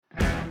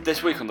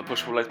This week on the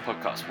Push Pull Legs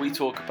podcast, we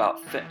talk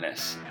about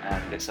fitness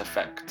and its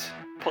effect,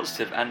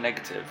 positive and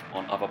negative,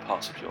 on other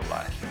parts of your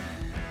life.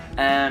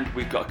 And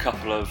we've got a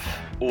couple of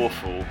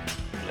awful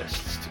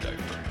lists to go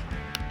through.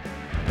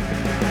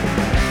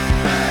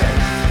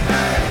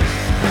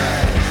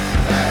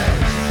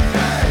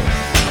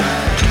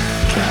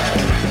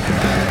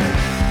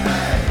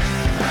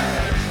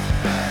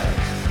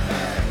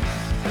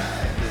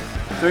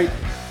 Three,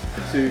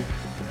 two,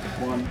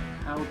 one.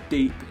 How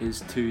deep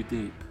is too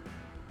deep?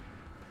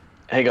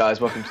 Hey guys,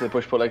 welcome to the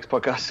Push Pull Legs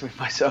podcast with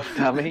myself,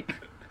 Tammy.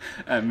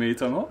 And me,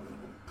 Tom Hall.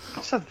 I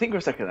just had to think for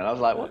a second and I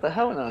was like, what the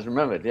hell? And I was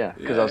remembered,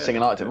 because I was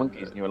singing Arctic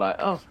Monkeys and you were like,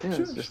 oh, yeah,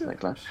 it's just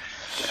next line.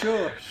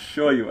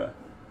 Sure you were.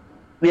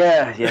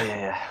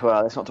 Yeah.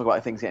 Well, let's not talk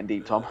about things getting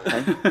deep, Tom.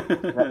 Hey?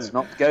 Let's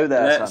not go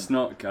there, Let's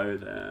not go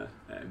there.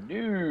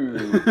 No.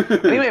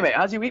 Anyway, mate,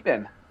 how's your week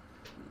been?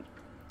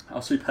 Oh,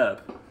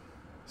 superb.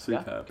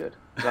 Yeah, good.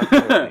 Glad to hear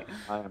it, mate.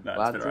 I am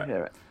glad to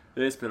hear it.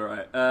 It's been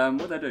alright.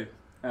 What did I do?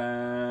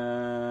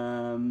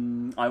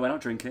 I went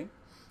out drinking.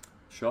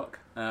 Shock.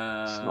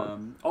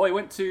 I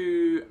went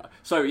to...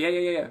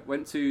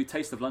 Went to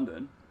Taste of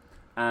London.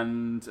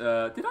 And did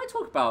I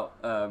talk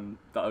about that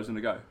I was going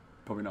to go?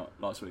 Probably not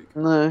last week.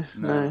 No.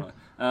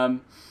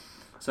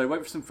 So I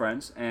went with some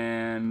friends,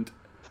 and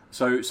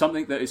so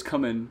something that is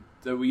coming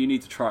that you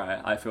need to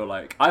try, I feel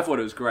like. I thought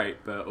it was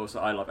great, but also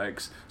I love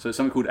eggs. So it's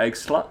something called Egg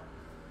Slut.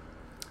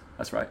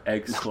 That's right,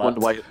 Egg Slut.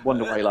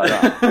 Wonder why you like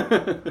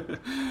that.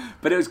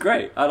 But it was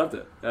great. I loved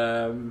it.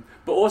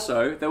 But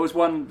also,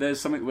 there's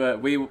something where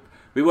we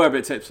were a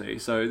bit tipsy,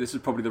 so this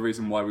is probably the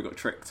reason why we got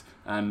tricked.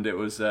 And it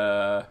was,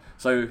 so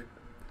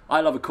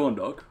I love a corn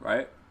dog,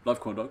 right? Love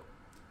corn dog.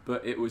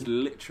 But it was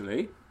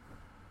literally,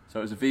 so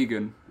it was a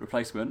vegan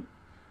replacement,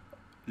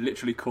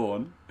 literally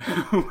corn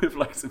with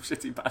like some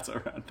shitty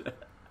batter around it.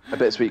 A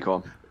bit of sweet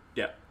corn.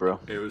 Yeah.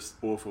 Bro. It was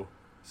awful.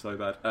 So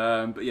bad.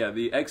 But yeah,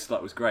 the Egg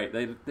Slut was great.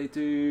 They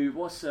do,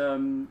 what's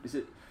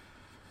it?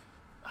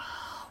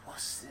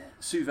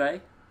 Sous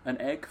vide an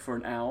egg for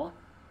an hour.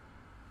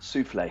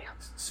 Souffle.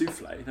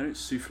 Souffle? They don't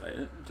souffle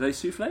it. Do they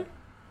souffle?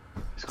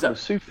 It's called a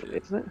souffle,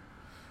 isn't it?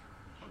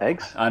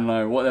 Eggs? I don't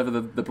know. Whatever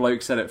the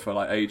bloke said it for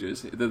like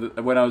ages.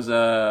 When I was,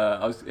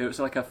 it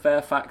was like a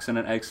Fairfax and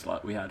an Egg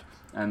Slut we had,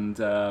 and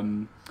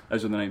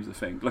those are the names of the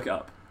thing. Look it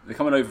up. They're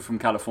coming over from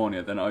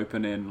California. Then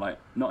open in like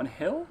Notting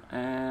Hill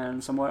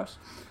and somewhere else.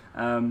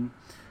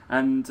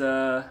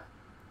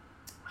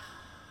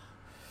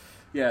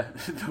 Yeah,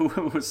 the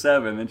woman was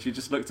serving, and she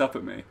just looked up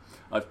at me.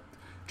 I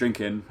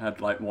drinking,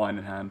 had like wine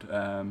in hand,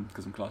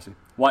 because I'm classy.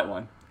 White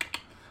wine.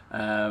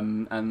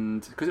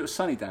 And because it was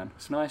sunny, Dan.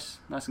 It's nice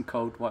and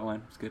cold, white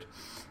wine, it's good.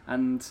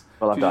 And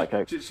well, Diet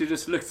Coke. She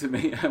just looked at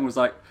me and was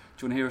like,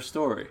 do you want to hear a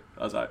story?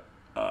 I was like,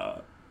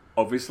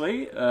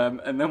 obviously.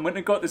 And then went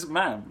and got this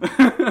man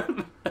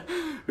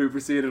who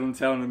proceeded on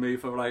telling me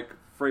for like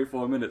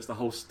 3-4 minutes the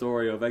whole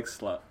story of Egg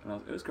Slut.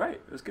 And it was great.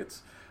 It was good.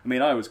 I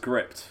mean, I was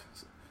gripped,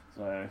 so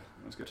it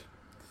was good.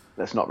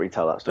 Let's not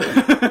retell that story.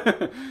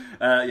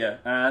 Yeah.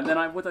 And then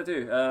what did I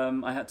do?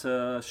 I had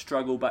to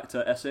struggle back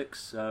to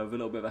Essex with a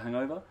little bit of a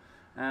hangover.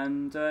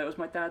 And it was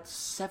my dad's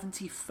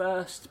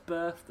 71st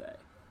birthday.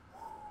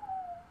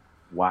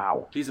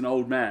 Wow. He's an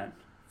old man.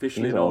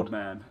 Officially an old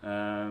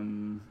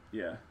man.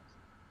 Yeah.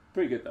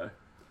 Pretty good, though.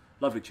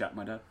 Lovely chap,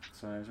 my dad.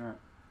 So it's all right.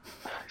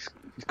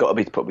 He's got to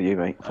be to put with you,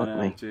 mate. Fuck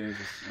me.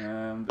 Jesus.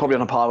 Probably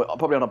on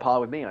a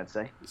par with me, I'd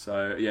say.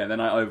 So yeah, then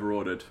I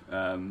over-ordered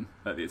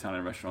at the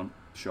Italian restaurant.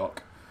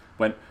 Shock.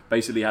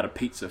 Basically had a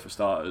pizza for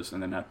starters,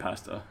 and then had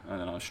pasta, and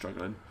then I was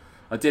struggling.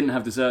 I didn't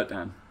have dessert,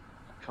 Dan.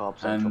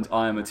 Carbs. And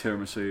I am a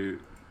tiramisu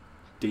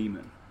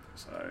demon.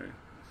 So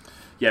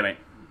yeah, mate,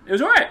 it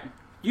was all right.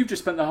 You've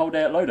just spent the whole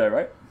day at Lodo,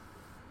 right?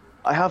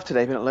 I have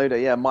today been at Lodo.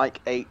 Yeah,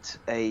 Mike ate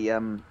a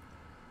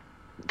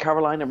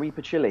Carolina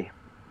Reaper chili,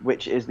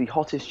 which is the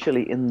hottest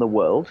chili in the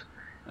world.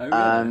 Oh, really?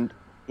 And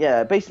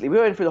yeah, basically we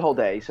were in for the whole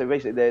day. So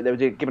basically they were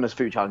giving us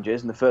food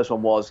challenges, and the first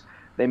one was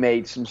they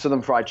made some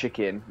southern fried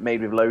chicken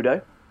made with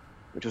Lodo,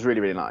 which was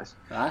really, really nice.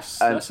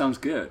 That sounds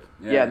good.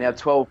 Yeah, and they had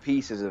 12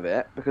 pieces of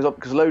it because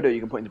Lodo you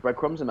can put into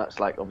breadcrumbs, and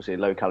that's like obviously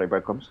low calorie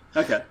breadcrumbs.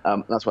 Okay.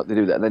 That's what they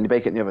do there, and then you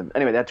bake it in the oven.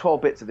 Anyway, they had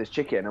 12 bits of this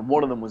chicken, and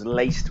one of them was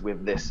laced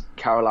with this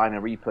Carolina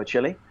Reaper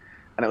chili.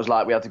 And it was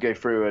like we had to go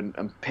through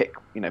and pick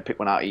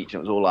one out each, and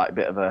it was all like a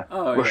bit of a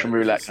Russian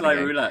roulette. Slow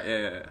roulette,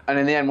 yeah. And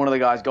in the end, one of the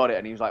guys got it,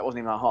 and he was like, it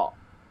wasn't even that hot.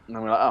 And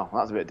then we're like, oh,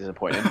 that's a bit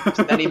disappointing.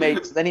 So then he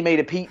made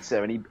a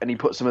pizza, and he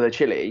put some of the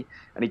chili,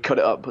 and he cut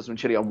it up, put some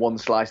chili on one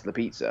slice of the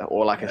pizza,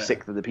 or like a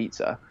sixth of the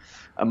pizza.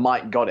 And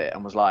Mike got it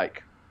and was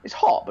like, it's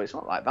hot, but it's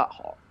not like that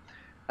hot.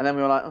 And then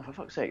we were like, oh, for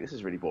fuck's sake, this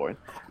is really boring.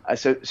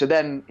 So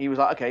then he was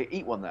like, okay,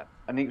 eat one then.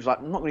 And he was like,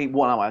 I'm not going to eat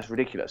 1 hour, that's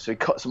ridiculous. So he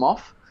cut some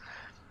off,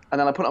 and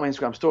then I put it on my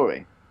Instagram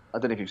story. I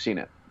don't know if you've seen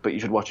it, but you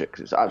should watch it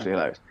because it's absolutely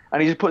hilarious.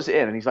 And he just puts it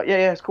in, and he's like,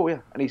 yeah, it's cool, yeah.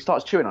 And he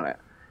starts chewing on it.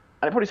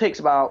 And it probably takes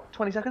about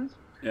 20 seconds.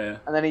 Yeah.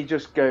 And then he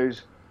just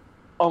goes,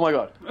 oh my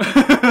God.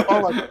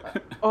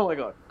 Oh my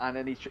God. And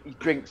then he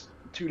drinks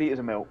 2 litres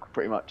of milk,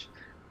 pretty much.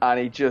 And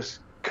he just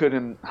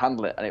couldn't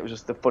handle it, and it was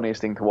just the funniest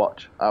thing to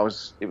watch.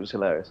 It was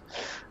hilarious.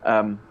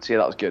 So yeah,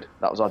 that was good.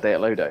 That was our day at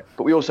Lodo.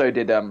 But we also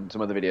did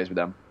some other videos with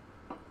them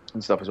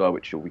and stuff as well,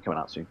 which will be coming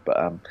out soon.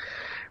 But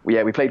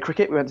we played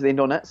cricket. We went to the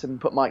indoor nets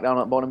and put Mike down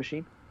at the bowling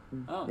machine.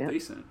 Oh,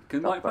 decent.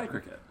 Can Mike play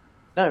cricket?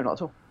 No, not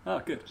at all. Oh,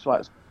 good.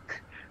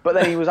 But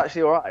then he was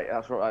actually all right.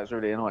 That's right. It was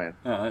really annoying.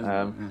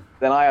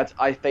 Then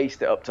I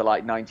faced it up to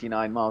like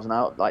 99 miles an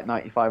hour, like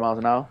 95 miles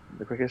an hour.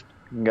 The quickest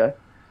you can go.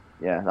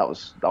 Yeah,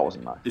 that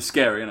wasn't nice. It's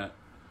scary, isn't it?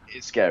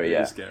 It's scary,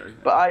 yeah. It's scary. Yeah.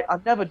 But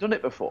I've never done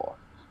it before.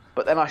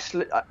 But then I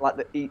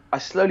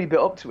slowly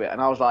built up to it,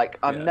 and I was like,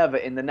 I've never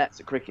in the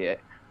nets at cricket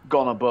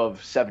gone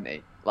above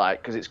 70,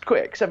 like because it's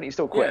quick. 70 is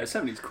still quick. Yeah,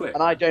 70 is quick.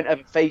 And I don't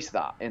ever face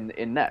that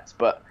in nets.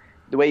 But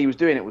the way he was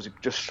doing it was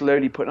just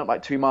slowly putting up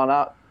like 2 mile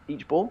out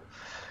each ball.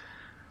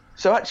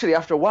 So actually,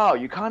 after a while,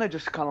 you kind of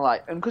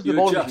like, and because the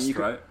bowling machine,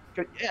 right?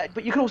 Yeah,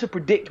 but you can also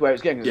predict where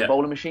it's going because it's a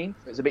bowling machine.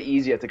 So it's a bit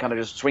easier to kind of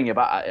just swing your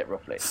bat at it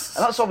roughly.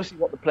 And that's obviously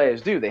what the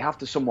players do. They have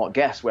to somewhat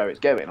guess where it's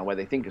going or where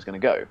they think it's going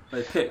to go.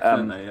 They pick,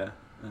 don't they? Yeah.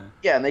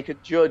 Yeah, and they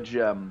could judge.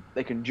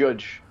 They can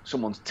judge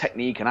someone's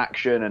technique and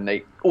action,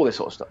 and all this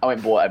sort of stuff. I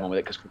won't bore everyone with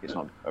it because cricket's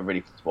not a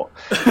really fun sport.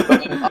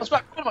 But I was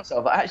quite proud of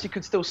myself. I actually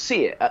could still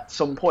see it at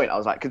some point. I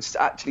was like, could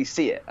actually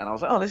see it, and I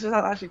was like, oh, this is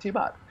not actually too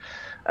bad.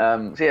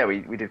 So yeah,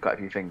 we did quite a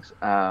few things.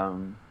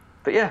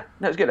 But yeah,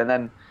 no, it was good. And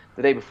then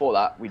the day before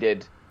that, we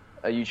did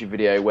a YouTube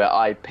video where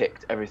I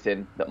picked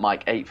everything that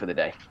Mike ate for the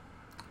day.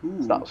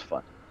 Ooh. So that was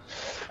fun.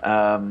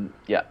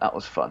 Yeah, that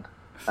was fun.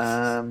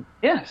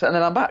 Yeah, so, and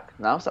then I'm back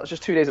now. So that was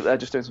just 2 days up there,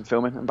 just doing some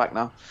filming. I'm back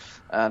now.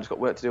 Just got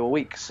work to do all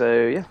week.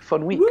 So yeah,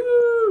 fun week.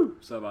 Woo!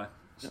 So have I.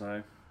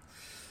 So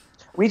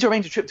we need to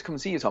arrange a trip to come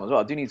and see you, Tom, as well.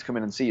 I do need to come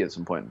in and see you at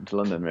some point to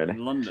London, really.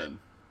 In London.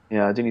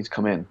 Yeah, I do need to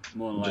come in.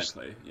 More than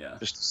likely, yeah.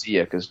 Just to see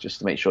you, just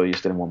to make sure you're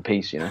still in one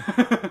piece, you know.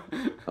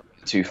 Not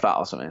too fat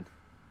or something.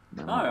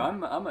 No,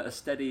 I'm at a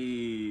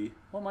steady.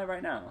 What am I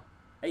right now?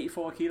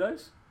 84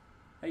 kilos,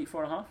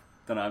 84 and a half.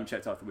 Don't know. I haven't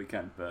checked after the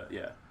weekend, but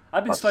yeah,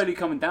 I've been slowly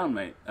coming down,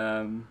 mate.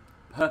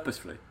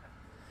 Purposefully.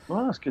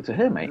 Well, that's good to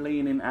hear, mate.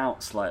 Leaning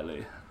out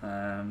slightly.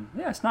 Yeah,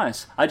 it's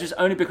nice. I just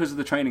only because of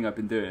the training I've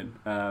been doing,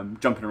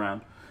 jumping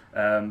around.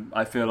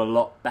 I feel a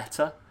lot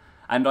better.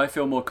 And I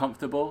feel more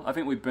comfortable. I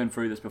think we've been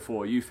through this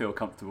before. You feel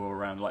comfortable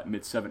around like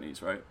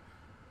mid-70s, right?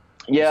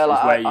 Yeah,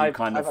 like where you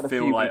kind of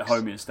feel like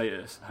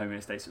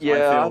homeostasis.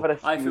 Yeah,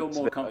 I feel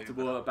more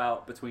comfortable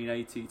about between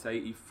 80 to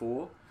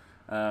 84.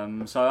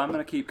 So I'm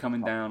going to keep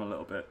coming down a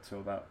little bit to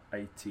about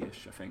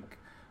 80ish, I think.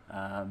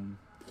 And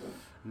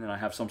then I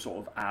have some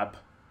sort of ab.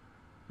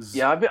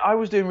 Yeah, I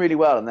was doing really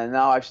well, and then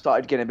now I've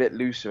started getting a bit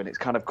looser, and it's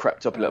kind of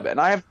crept up a little bit. And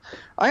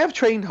I have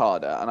trained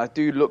harder, and I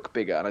do look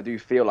bigger, and I do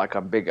feel like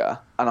I'm bigger,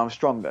 and I'm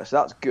stronger, so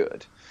that's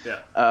good.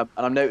 Yeah. And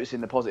I'm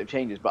noticing the positive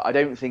changes, but I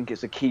don't think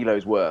it's a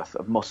kilo's worth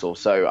of muscle,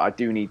 so I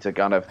do need to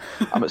kind of.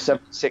 I'm at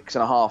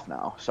 76.5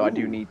 now, so I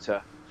do need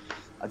to.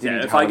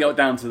 If I get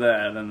down to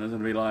there, then there's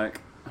gonna be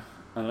like,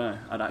 I don't know,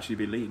 I'd actually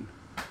be lean.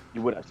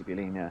 You would actually be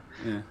lean, yeah.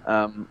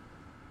 Yeah.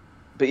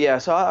 But yeah,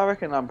 so I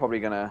reckon I'm probably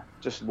gonna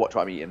just watch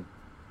what I'm eating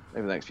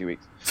over the next few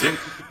weeks.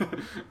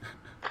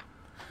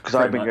 Because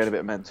I've been going a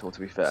bit mental, to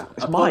be fair.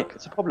 It's Mike.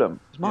 It's a problem.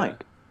 It's Mike.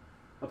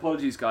 Yeah.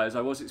 Apologies, guys.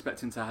 I was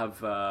expecting to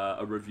have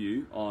a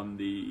review on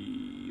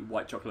the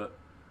white chocolate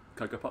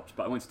Cocoa Pops,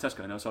 but I went to Tesco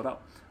and they were sold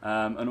out.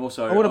 And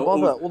also,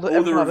 all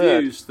the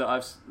reviews that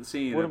I've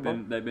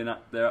seen,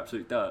 they're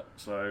absolute dirt.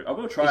 So I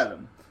will try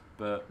them.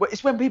 But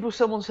it's when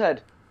someone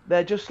said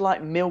they're just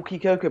like milky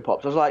Cocoa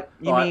Pops. I was like,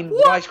 you mean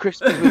Rice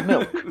Krispies with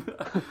milk?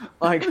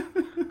 Like,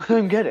 I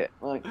don't get it.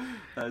 Like,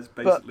 that's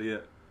basically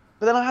it.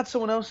 But then I had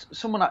someone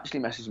actually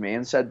messaged me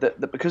and said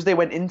that because they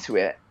went into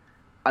it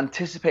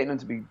anticipating them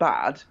to be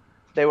bad,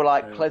 they were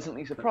like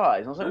pleasantly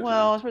surprised. And I was like,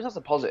 well, I suppose that's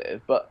a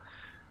positive, but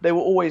they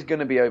were always going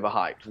to be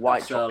overhyped.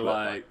 White chocolate,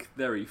 like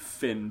very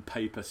thin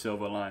paper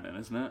silver lining,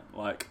 isn't it?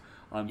 Like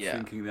I'm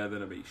thinking they're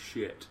going to be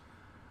shit,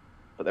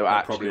 but they were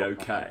actually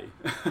probably okay.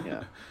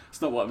 Yeah,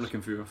 it's not what I'm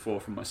looking for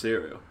from my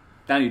cereal.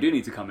 Dan, you do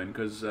need to come in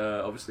because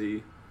obviously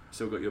you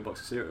still got your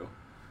box of cereal.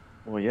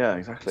 Well, yeah,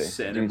 exactly.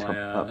 Sitting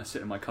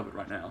in my cupboard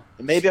right now.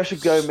 Maybe I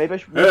should go. Maybe we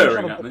should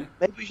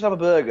have a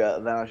burger,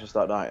 and then I should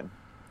start dieting.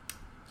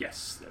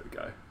 Yes, there we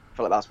go. I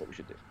feel like that's what we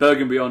should do.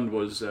 Burger and Beyond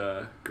was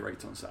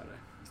great on Saturday.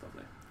 It's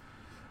lovely.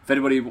 If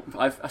anybody,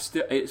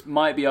 it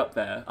might be up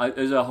there.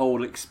 There's a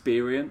whole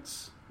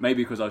experience.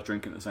 Maybe because I was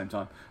drinking at the same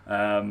time.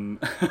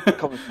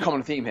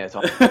 Common theme here,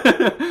 Tom.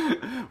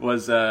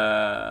 Was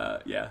I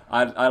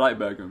like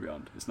Burger and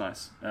Beyond. It's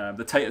nice.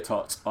 The tater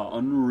tots are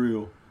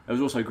unreal. There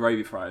was also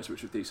gravy fries,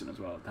 which were decent as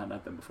well. I hadn't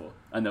had them before.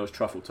 And there was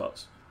truffle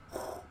tots.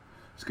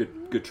 It's a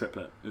good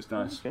triplet. It was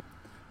nice. Okay.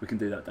 We can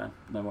do that, Dan.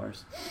 No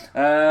worries.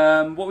 What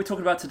are we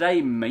talking about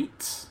today,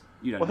 mate?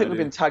 You don't I think we've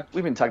been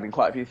tagged in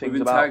quite a few things.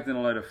 We've been tagged in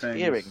a load of things.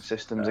 Tiering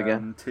systems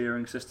again.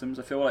 Tiering systems.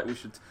 I feel like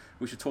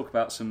we should talk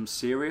about some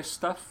serious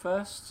stuff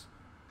first.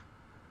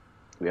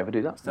 Do we ever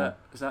do that?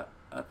 Is that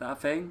a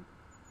thing?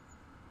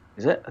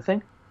 Is it a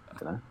thing? I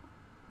don't know.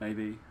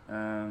 Maybe.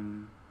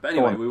 But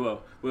anyway, we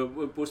will.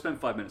 We'll spend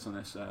 5 minutes on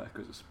this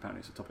because apparently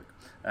it's a topic.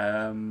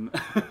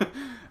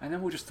 and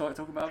then we'll just start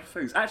talking about other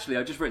things. Actually,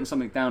 I just written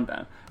something down,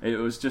 Dan. It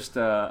was just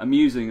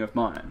amusing of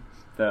mine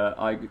that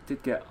I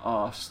did get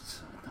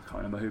asked. I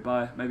can't remember who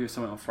by. Maybe it was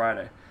someone on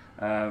Friday.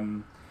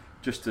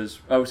 Just as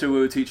so we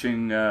were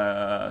teaching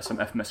some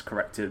FMS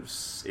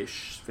correctives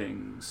ish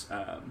things,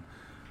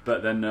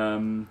 but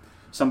then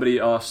somebody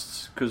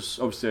asked, because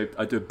obviously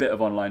I do a bit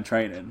of online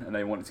training and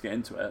they wanted to get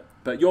into it.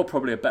 But you're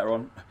probably a better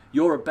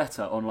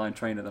online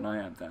trainer than I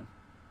am, Dan.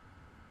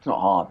 It's not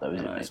hard though,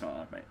 is it? No, Mate? it's not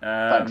hard, mate.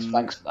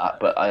 Thanks for that,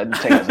 but I'm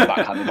taking it as a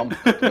backhanded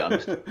compliment, to be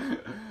honest.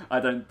 I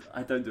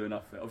don't do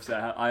enough of it. Obviously,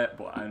 I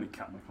only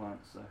cap my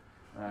clients, so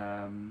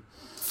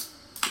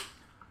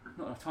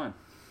not enough time.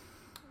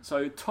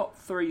 So, top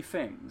 3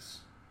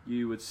 things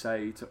you would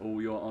say to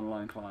all your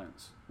online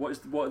clients. What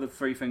are the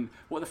three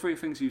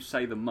things you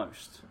say the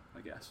most? I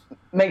guess.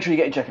 Make sure you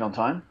get your check-in on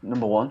time.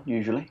 Number 1,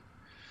 usually.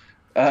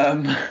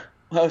 What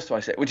else do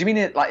I say? Would you mean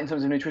it like in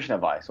terms of nutrition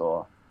advice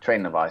or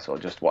training advice, or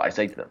just what I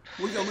say to them?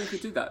 We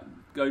could do that.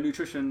 Go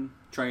nutrition,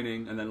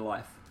 training, and then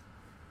life.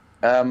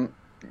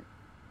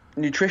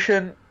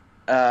 Nutrition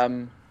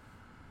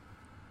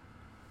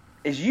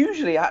is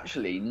usually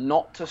actually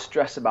not to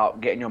stress about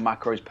getting your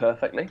macros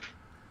perfectly.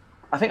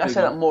 I think I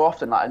say that more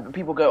often. Like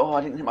people go, "Oh,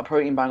 I didn't hit my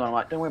protein bang on." I'm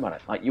like, "Don't worry about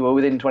it. Like you were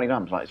within 20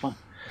 grams. Like it's fine."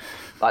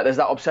 Like there's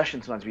that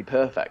obsession sometimes to be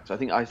perfect. So I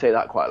think I say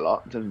that quite a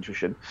lot in terms of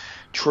nutrition.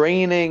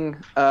 Training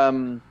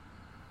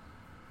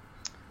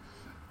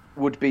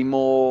would be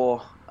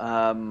more.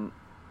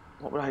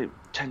 What would I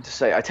tend to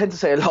say? I tend to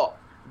say a lot.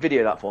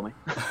 Video that for me.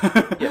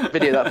 Yeah,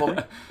 video that for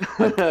me.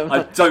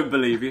 I don't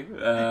believe you.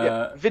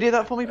 Yeah, video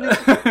that for me, please.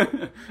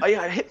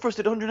 I hip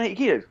thrusted 180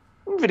 kilos.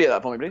 Video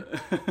that for me, please.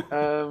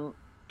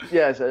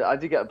 Yeah, so I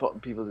do get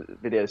people's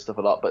video stuff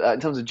a lot, but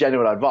in terms of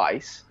general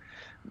advice,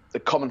 the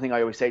common thing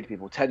I always say to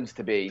people tends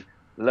to be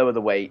lower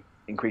the weight,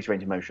 increase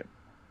range of motion.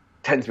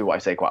 Tends to be what I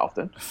say quite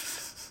often.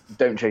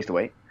 Don't chase the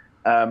weight.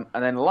 And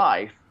then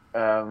life.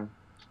 I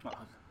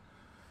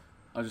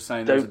was just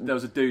saying, there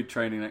was a dude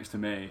training next to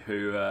me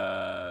who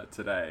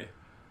today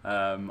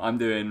I'm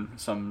doing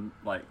some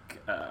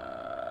like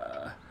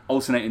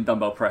alternating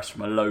dumbbell press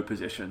from a low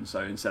position. So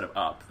instead of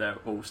up, they're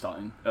all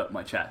starting at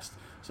my chest.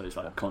 So it's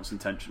like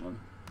constant tension on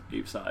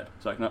each side.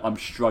 So I'm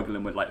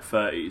struggling with like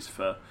 30s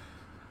for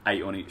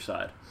 8 on each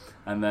side.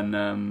 And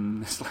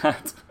then this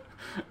lad,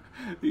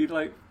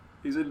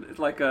 he's in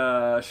like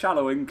a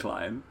shallow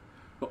incline,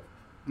 but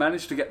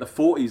managed to get the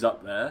 40s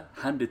up there,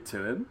 handed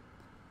to him.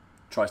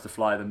 Tries to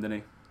fly them, didn't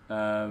he?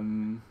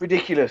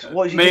 Ridiculous.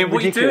 What is he doing?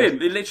 What are you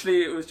ridiculous?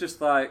 doing? It was just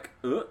like,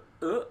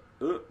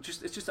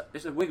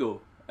 it's a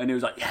wiggle. And he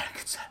was like, yeah,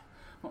 good set.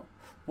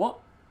 What?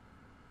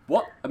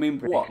 I mean,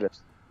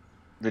 Ridiculous.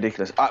 What?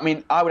 Ridiculous. I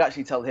mean, I would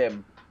actually tell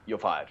him, you're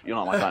fired. You're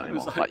not my client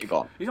anymore. Like, you're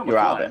gone. You're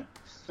out of it.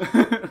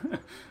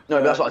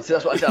 No, that's what I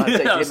said. I'd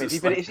say to him.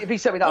 If he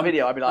sent me that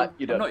video, I'd be like,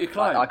 you're done. I'm not your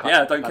client.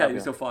 I don't care.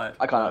 You're still fired.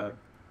 I can't.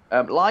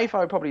 Life, I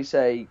would probably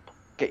say,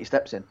 get your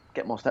steps in.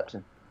 Get more steps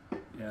in.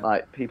 Yeah.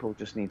 Like people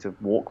just need to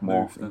walk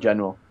more in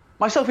general,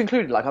 myself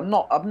included. Like I'm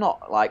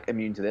not like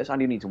immune to this. I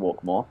do need to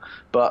walk more,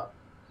 but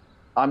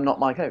I'm not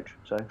my coach,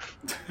 so.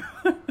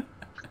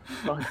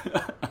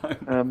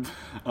 I'm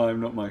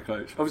not my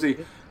coach.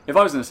 Obviously, if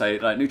I was going to say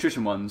like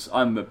nutrition ones,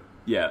 I'm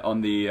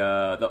on the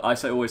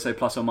always say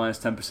plus or minus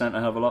 10%.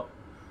 I have a lot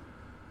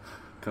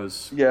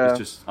because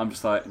I'm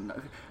just like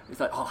it's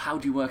like, oh, how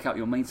do you work out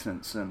your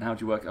maintenance and how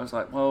do you work? I was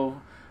like,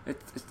 well.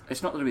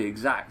 It's not going to be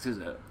exact, is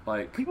it?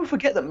 Like people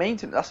forget that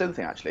maintenance. That's the other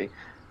thing. Actually,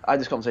 I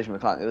had this conversation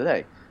with a client the other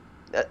day.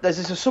 There's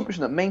this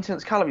assumption that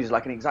maintenance calories is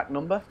like an exact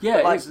number. Yeah,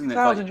 but like, isn't it?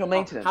 1,000 your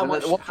maintenance, and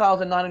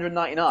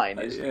 1,999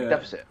 is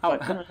deficit.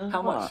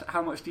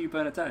 How much do you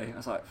burn a day? I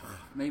was like,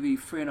 maybe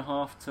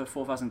 3.5 to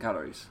 4,000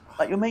 calories.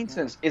 Like your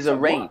maintenance is a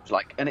range,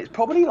 and it's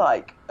probably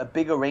like a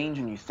bigger range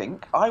than you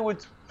think.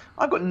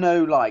 I've got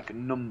no like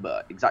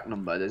exact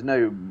number. There's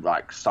no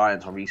like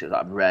science or research that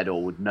I've read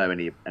or would know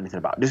anything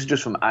about. This is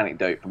just from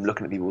anecdote, from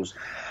looking at people's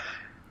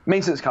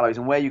maintenance calories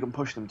and where you can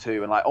push them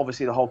to, and like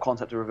obviously the whole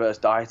concept of reverse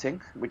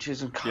dieting, which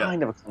is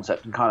kind of a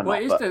concept and kind of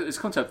not. Well, it's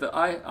concept that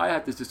I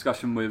had this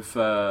discussion with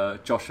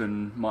Josh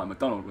and Martin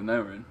McDonald when they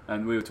were in,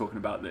 and we were talking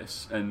about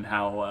this and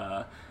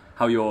how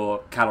your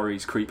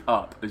calories creep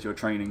up as your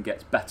training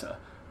gets better.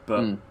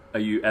 But are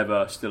you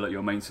ever still at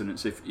your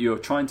maintenance if you're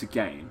trying to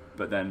gain,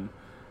 but then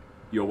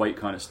your weight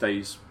kind of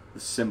stays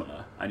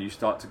similar and you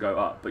start to go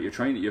up, but you're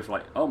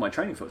like, oh, my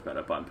training feels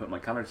better, but I'm putting my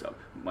calories up.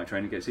 My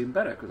training gets even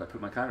better because I put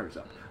my calories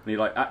up. And you're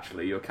like,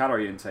 actually, your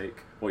calorie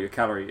intake or your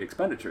calorie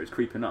expenditure is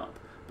creeping up,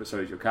 but so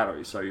is your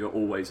calories. So you're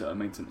always at a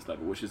maintenance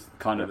level, which is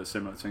kind of a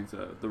similar thing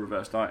to the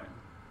reverse dieting.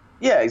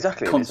 Yeah,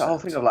 exactly. It's the whole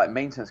thing of like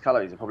maintenance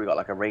calories have probably got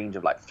like a range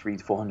of like 300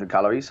 to 400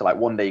 calories. So like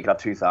one day you could have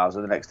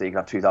 2,000, the next day you could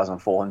have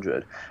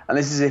 2,400. And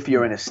this is if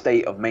you're in a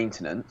state of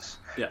maintenance,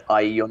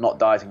 i.e. you're not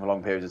dieting for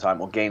long periods of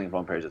time or gaining for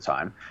long periods of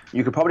time.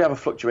 You could probably have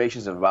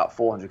fluctuations of about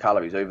 400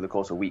 calories over the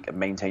course of a week and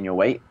maintain your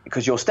weight,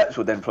 because your steps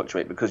would then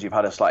fluctuate because you've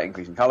had a slight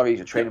increase in calories,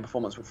 your training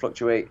performance will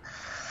fluctuate,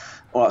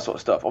 all that sort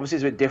of stuff. Obviously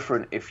it's a bit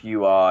different if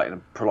you are in a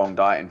prolonged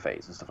dieting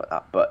phase and stuff like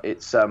that, but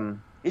it's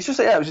It's just,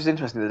 yeah, it was just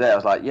interesting the other day. I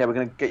was like, yeah, we're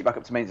going to get you back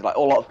up to maintenance. Like, a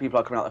lot of people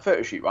are coming out the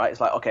photo shoot, right?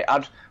 It's like, okay,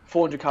 add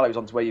 400 calories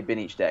onto where you've been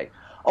each day.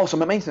 Oh, so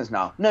I'm at maintenance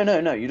now. No,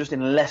 you're just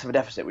in less of a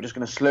deficit. We're just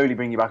going to slowly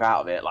bring you back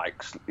out of it.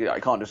 Like, you know, I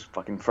can't just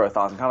fucking throw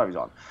 1,000 calories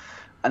on.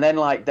 And then,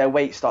 like, their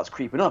weight starts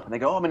creeping up, and they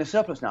go, oh, I'm in a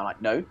surplus now.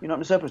 Like, no, you're not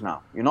in a surplus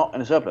now. You're not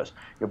in a surplus.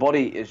 Your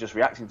body is just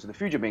reacting to the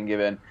food you're being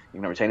given.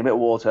 You're going to retain a bit of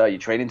water. Your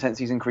training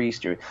intensity's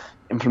increased. Your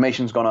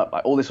inflammation's gone up.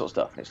 Like, all this sort of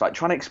stuff. And it's like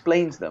trying to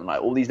explain to them,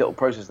 like, all these little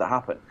processes that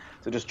happen.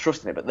 So just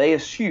trusting it. But they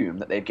assume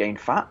that they've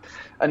gained fat.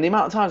 And the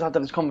amount of times I've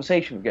had this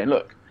conversation of going,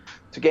 look,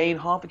 to gain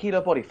half a kilo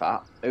of body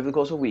fat over the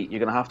course of a week, you're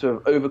going to have to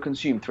have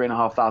overconsumed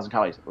 3,500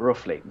 calories,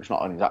 roughly. Which is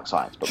not an exact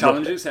science. But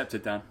Challenge roughly.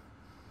 accepted, Dan.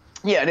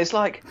 Yeah, and it's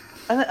like,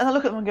 and I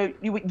look at them and go,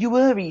 you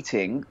were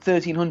eating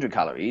 1,300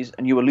 calories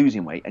and you were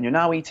losing weight, and you're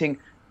now eating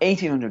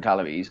 1,800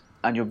 calories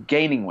and you're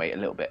gaining weight a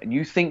little bit, and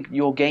you think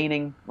you're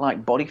gaining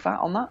like body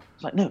fat on that?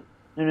 It's like, no,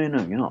 you're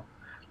not.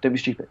 Don't be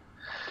stupid.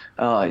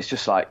 It's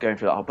just like going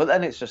through that whole, but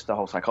then it's just the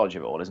whole psychology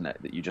of it all, isn't it?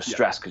 That you just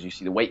stress because you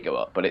see the weight go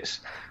up, but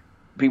it's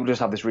people just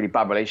have this really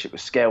bad relationship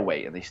with scale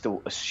weight, and they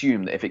still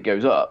assume that if it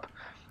goes up,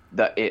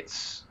 that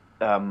it's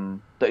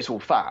all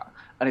fat.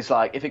 And it's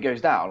like, if it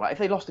goes down, like if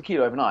they lost a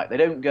kilo overnight, they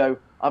don't go,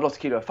 I've lost a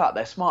kilo of fat.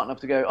 They're smart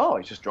enough to go, oh,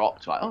 it's just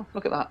dropped. Like, oh,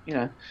 look at that. You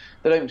know,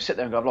 they don't sit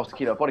there and go, I've lost a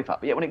kilo of body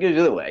fat. But yet when it goes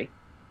the other way,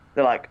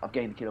 they're like, I've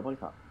gained a kilo of body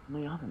fat. No,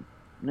 you haven't.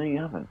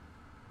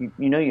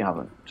 You know you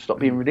haven't. Stop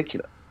being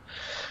ridiculous.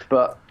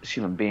 But it's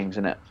human beings,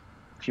 isn't it?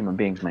 Human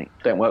beings, mate.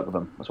 Don't work with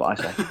them. That's what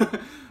I say.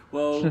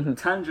 Well,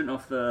 tangent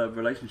off the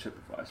relationship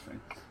advice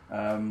thing.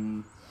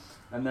 And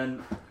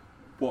then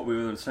what we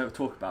were going to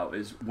talk about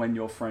is when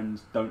your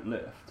friends don't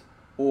lift.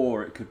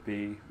 Or it could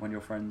be when your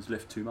friends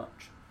lift too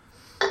much.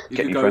 You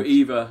could go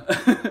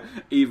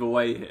either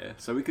way here.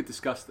 So we could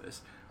discuss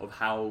this of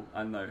how,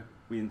 I don't know,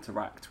 we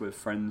interact with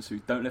friends who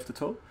don't lift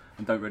at all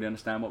and don't really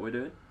understand what we're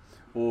doing,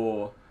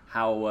 or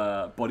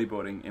how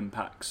bodybuilding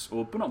impacts,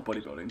 but not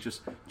bodybuilding,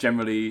 just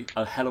generally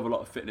a hell of a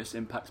lot of fitness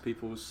impacts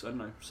people's, I don't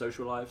know,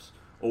 social lives,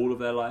 all of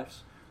their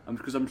lives.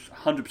 Because I'm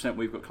 100%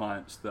 we've got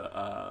clients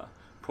that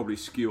probably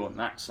skew on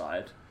that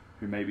side,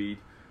 who maybe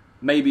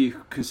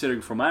considering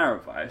from our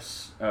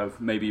advice of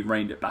maybe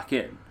reined it back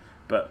in,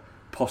 but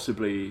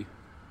possibly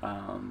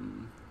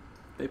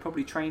they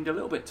probably trained a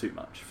little bit too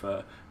much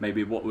for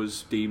maybe what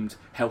was deemed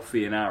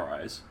healthy in our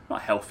eyes.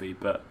 Not healthy,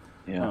 but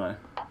I don't know.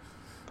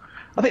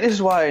 I think this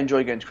is why I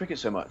enjoy going to cricket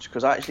so much,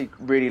 because I actually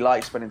really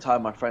like spending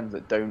time with my friends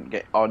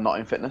that are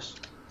not in fitness,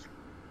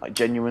 like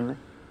genuinely.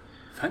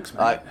 Thanks, mate.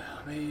 Like,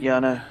 yeah, I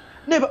know.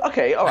 No, but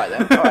okay, all right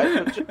then. All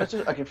right, let's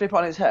just, okay, flip it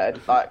on its head.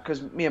 Like,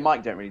 because me and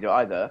Mike don't really do it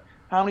either.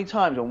 How many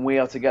times when we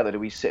are together do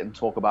we sit and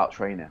talk about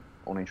training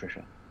or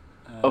nutrition,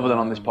 other than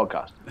on this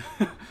podcast?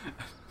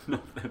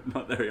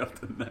 not very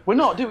often. No. We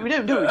don't do it. We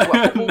talk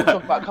about football, we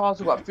talk about cars,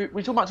 talk about food.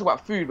 We talk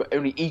about food, but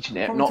only eating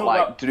it, not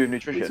like to do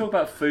nutrition. We talk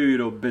about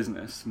food or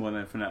business more than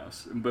anything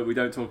else, but we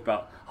don't talk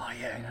about, oh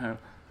yeah, you know,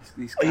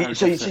 these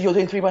so you're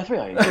doing 3x3,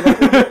 are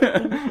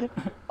you?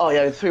 Oh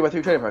yeah, the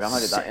 3x3 training program. I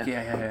did that.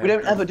 Yeah. We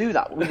don't ever do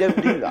that. We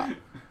don't do that.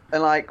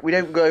 And like, we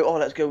don't go, oh,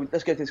 let's go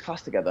to this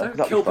class together.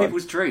 Don't kill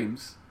people's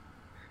dreams.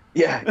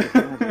 Yeah,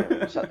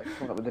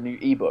 come up with a new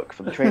ebook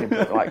for the training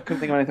book. Like, couldn't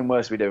think of anything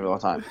worse we do all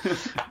the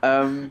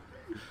time.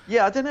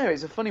 Yeah, I don't know.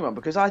 It's a funny one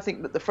because I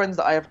think that the friends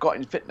that I have got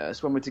in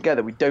fitness, when we're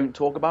together, we don't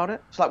talk about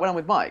it. It's like when I'm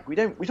with Mike, we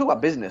talk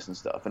about business and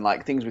stuff and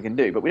like things we can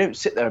do, but we don't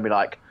sit there and be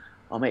like,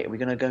 oh mate, are we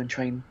gonna go and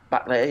train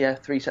back later? Yeah,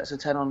 3 sets of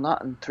 10 on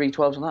that and 3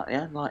 12s on that.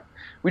 Yeah, like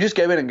we just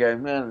go in and go,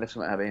 lift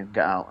something heavy and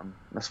get out, and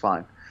that's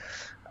fine.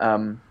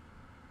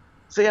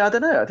 So yeah, I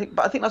don't know. I think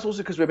that's also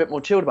because we're a bit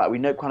more chilled about it. We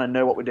kind of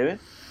know what we're doing.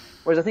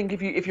 Whereas I think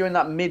if you're in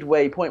that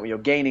midway point where you're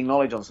gaining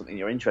knowledge on something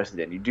you're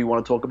interested in, you do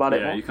want to talk about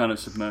it more. Yeah, you kind of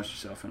submerge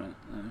yourself in it.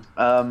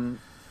 Yeah.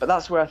 But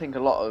that's where I think a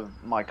lot of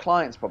my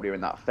clients probably are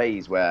in that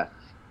phase where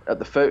at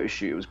the photo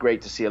shoot it was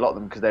great to see a lot of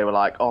them because they were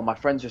like, oh, my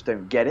friends just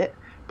don't get it.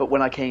 But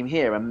when I came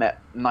here and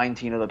met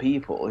 19 other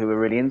people who were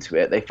really into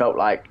it, they felt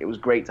like it was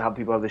great to have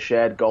people have the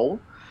shared goal.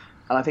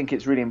 And I think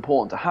it's really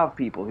important to have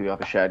people who have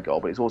a shared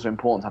goal, but it's also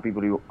important to have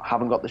people who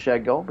haven't got the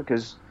shared goal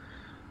because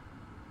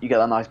you get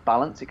that nice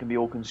balance. It can be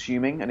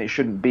all-consuming, and it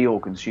shouldn't be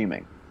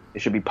all-consuming.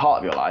 It should be part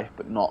of your life,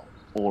 but not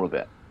all of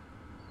it.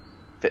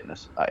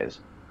 Fitness, that is.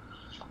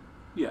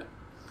 Yeah.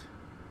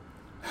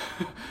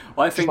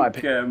 Well, I think,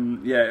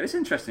 it's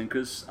interesting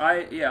because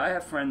I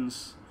have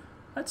friends.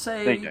 I'd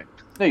say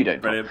No, you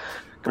don't.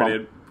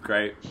 Brilliant,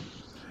 great.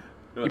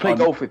 You play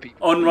golf with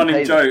people. On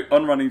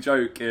running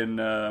joke in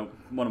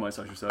one of my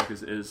social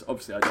circles is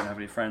obviously I don't have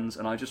any friends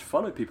and I just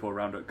follow people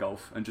around at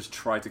golf and just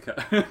try to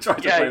play with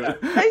them.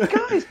 Hey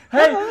guys,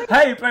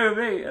 hey, play with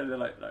me, and they're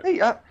like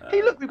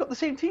hey, look, we've got the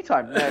same tea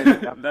time.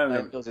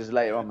 No, yours is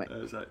later on, mate.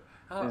 It was like,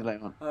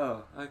 later on.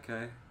 Oh,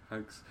 okay.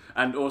 Thanks.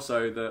 And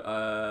also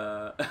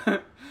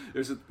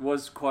it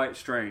was quite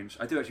strange.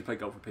 I do actually play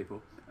golf with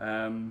people,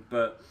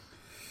 but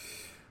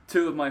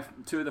two of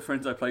the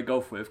friends I play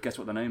golf with, guess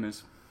what their name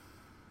is?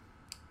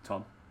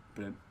 Tom.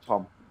 Brilliant.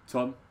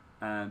 Tom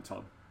and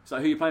Tom. So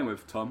who are you playing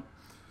with? Tom.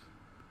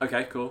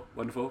 Okay, cool,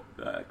 wonderful,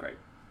 great.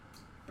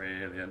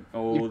 Brilliant.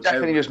 You've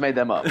definitely just made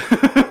them up.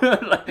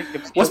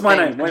 What's my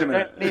name? Wait a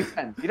minute. You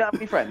don't have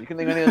any friends. You can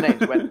think of any of the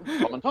names. You went,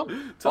 Tom and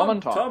Tom. Tom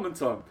and Tom. Tom and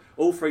Tom.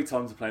 All three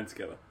Toms are playing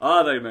together.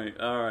 Are they, mate?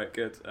 All right,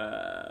 good.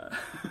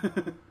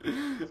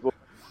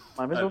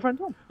 My invisible friend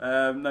Tom.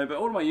 No, but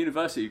all of my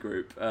university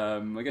group,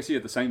 I guess you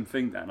had the same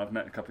thing, Dan. I've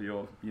met a couple of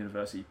your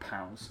university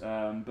pals,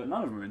 but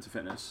none of them are into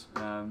fitness.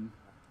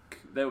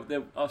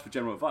 They'll ask for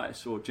general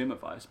advice or gym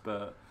advice,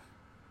 but...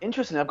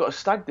 Interestingly, I've got a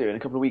stag do in a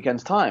couple of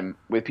weekends' time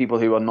with people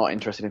who are not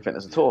interested in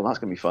fitness at all. That's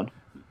going to be fun.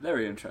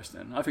 Very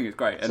interesting. I think it's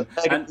great. And,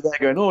 so they're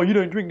going, oh, you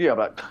don't drink, do you? I'm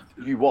like,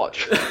 you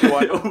watch. Do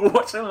I?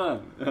 Watch and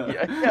learn.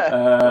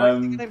 Yeah.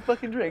 You don't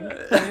fucking drink.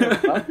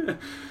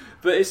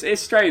 But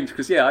it's strange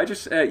because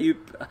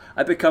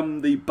I become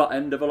the butt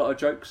end of a lot of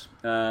jokes,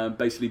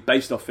 basically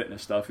based off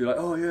fitness stuff. You're like,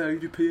 oh yeah, you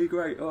do PE,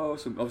 great. Oh,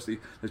 awesome. Obviously,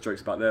 there's jokes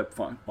about their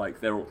fine.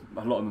 Like a lot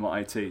of them are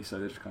IT, so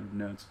they're just kind of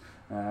nerds.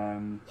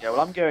 Well,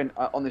 I'm going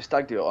on this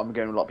stag deal. I'm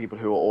going with a lot of people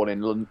who are all in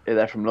London.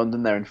 They're from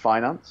London. They're in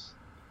finance.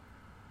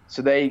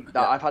 So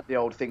I've had the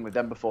old thing with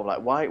them before.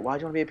 Like, why do you want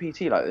to be a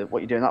PT? Like, what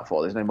are you doing that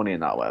for? There's no money in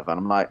that, or whatever. And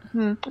I'm like,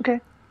 okay,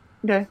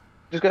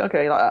 just go,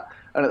 okay, like that.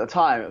 And at the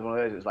time, it was one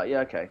of those. It was like,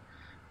 yeah, okay.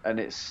 And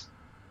it's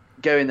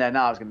going there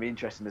now is going to be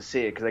interesting to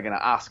see it because they're going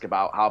to ask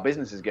about how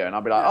business is going.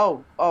 I'll be like,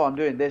 oh, I'm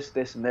doing this,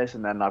 and this,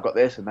 and then I've got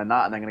this, and then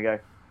that, and they're going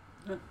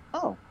to go,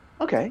 oh,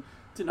 okay.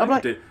 Didn't know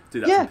you could do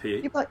that for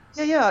PE. You're like,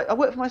 yeah, I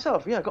work for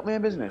myself. Yeah, I got my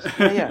own business.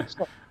 Yeah.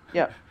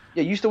 Yeah.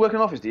 You used to work in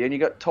an office, do you? And you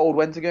got told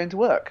when to go into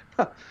work.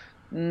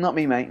 Not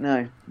me, mate.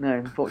 No,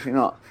 unfortunately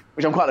not.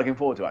 Which I'm quite looking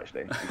forward to,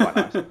 actually. It's quite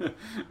nice.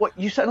 What,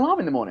 you set an alarm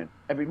in the morning?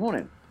 Every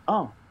morning?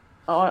 Oh,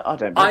 I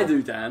don't. I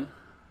do, Dan.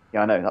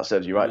 Yeah, I know. That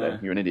serves you right, though.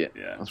 You're an idiot.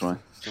 Yeah. That's right.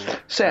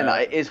 Saying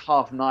that, it is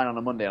 9:30 on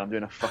a Monday and I'm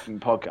doing a fucking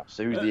podcast,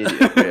 so who's the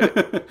idiot,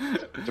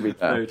 really? To be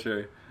fair. Very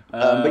true.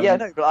 But yeah,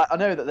 no, but I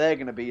know that they're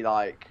going to be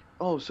like,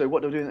 oh, so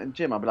what do we do in the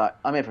gym? I'll be like,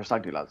 I'm here for a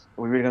stag do, lads.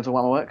 Are we really going to talk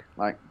about my work?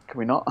 Like, can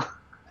we not?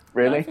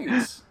 Really? I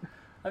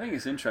think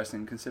it's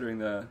interesting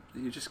considering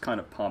you just kind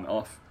of palm it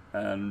off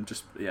and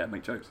just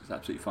make jokes. It's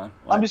absolutely fine.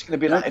 Like, I'm just going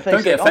to be like, if they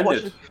don't say, get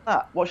offended.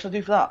 What should I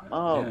do for that?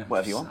 Oh,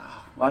 whatever you want.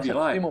 Whatever you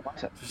like. Do more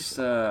bicep. Just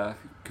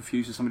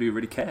confused with somebody who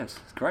really cares.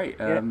 It's great.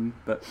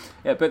 But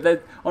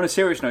on a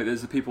serious note,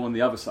 there's the people on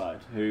the other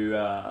side who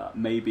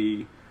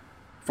maybe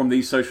from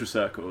these social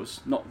circles,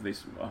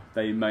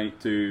 they may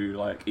do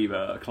like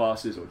either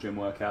classes or gym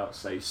workouts,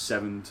 say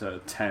 7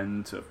 to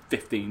 10 to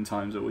 15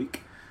 times a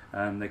week,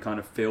 and they kind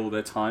of fill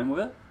their time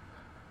with it.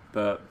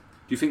 But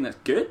do you think that's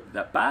good,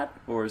 that bad,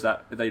 or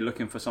are they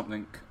looking for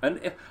something? And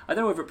I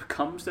don't know whether it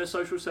becomes their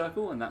social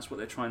circle and that's what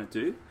they're trying to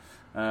do.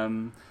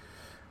 And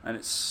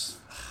it's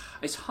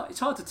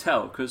hard to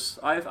tell because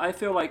I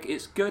feel like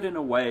it's good in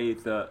a way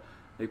that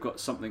they've got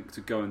something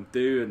to go and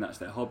do, and that's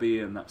their hobby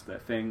and that's their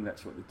thing.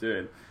 That's what they're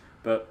doing.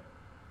 But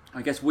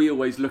I guess we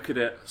always look at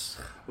it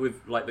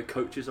with like the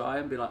coach's eye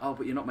and be like, oh,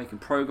 but you're not making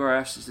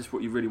progress. Is this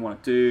what you really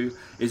want to do?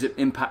 Is it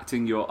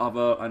impacting your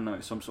other, I don't know,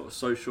 some sort of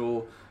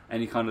social,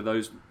 any kind of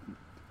those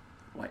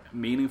like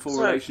meaningful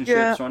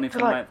relationships or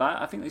anything like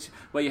that? I think it's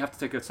where you have to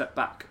take a step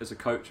back as a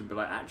coach and be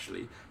like,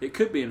 actually, it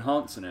could be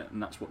enhancing it,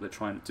 and that's what they're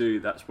trying to do.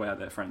 That's where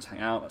their friends hang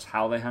out. That's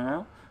how they hang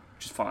out,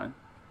 which is fine.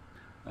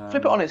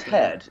 Flip it on its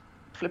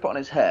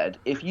head.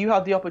 If you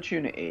had the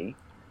opportunity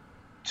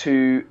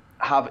to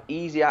have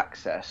easy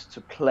access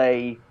to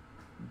play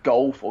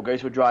golf or go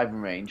to a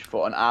driving range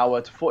for an hour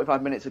to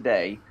 45 minutes a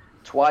day,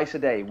 twice a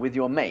day with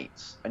your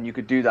mates, and you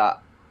could do that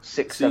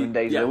 7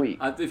 days a week.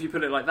 If you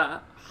put it like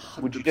that,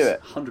 would you do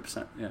it?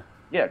 100%, yeah.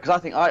 Yeah, because I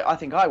think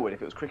I would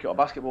if it was cricket or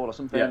basketball or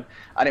something,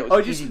 and it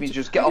was easy for me to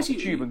just get off the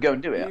tube and go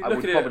and do it. I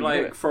would probably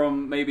do it.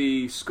 From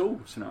maybe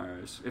school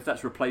scenarios, if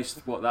that's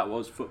replaced what that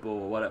was, football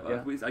or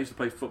whatever. Yeah. I used to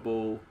play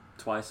football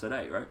twice a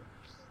day, right?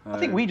 I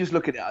think we just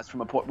look at it as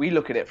from a point. We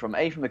look at it from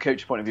the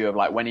coach's point of view of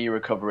like when are you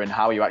recovering,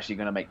 how are you actually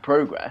going to make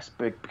progress?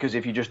 Because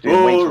if you just do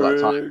weights all that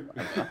time,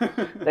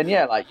 then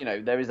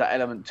there is that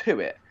element to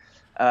it.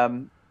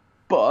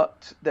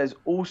 But there's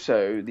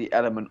also the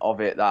element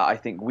of it that I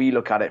think we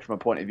look at it from a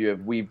point of view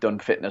of we've done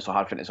fitness or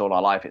had fitness all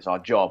our life. It's our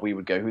job. We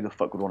would go, who the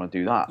fuck would want to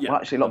do that? Yeah, well,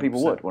 actually, a lot of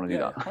people would want to do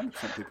that.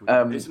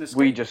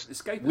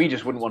 We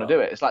just wouldn't want to do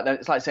it. It's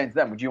like saying to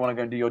them, would you want to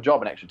go and do your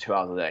job an extra 2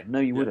 hours a day? No,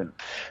 you wouldn't.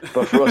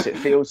 But for us, it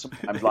feels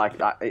sometimes like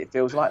that. It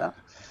feels like that.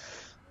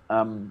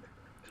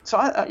 So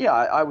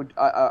I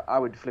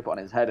would flip it on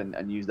its head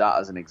and use that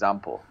as an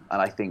example.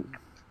 And I think,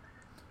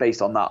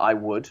 based on that, I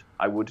would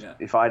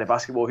if I had a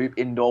basketball hoop,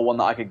 indoor one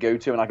that I could go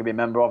to and I could be a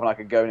member of and I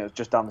could go and it was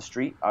just down the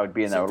street, I would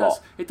be in there a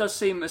lot. It does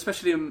seem,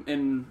 especially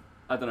in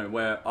I don't know,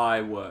 where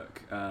I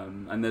work,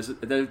 and there's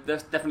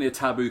definitely a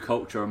taboo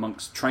culture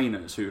amongst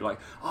trainers who like,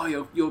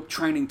 oh, you're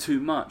training too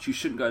much, you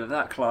shouldn't go to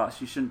that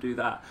class, you shouldn't do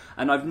that.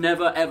 And I've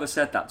never ever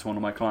said that to one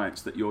of my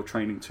clients, that you're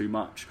training too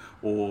much,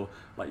 or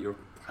like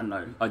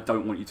I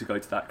don't want you to go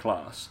to that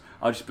class.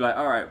 I'll just be like,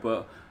 all right,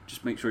 but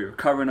just make sure you're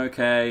recovering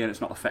okay and it's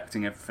not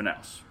affecting everything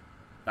else.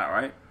 All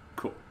right,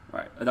 cool.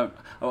 Right,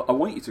 I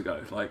want you to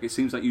go. Like, it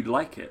seems like you'd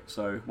like it.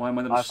 So why am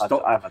I going to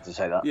stop? I've had to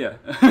say that. Yeah,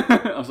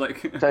 I was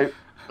like, so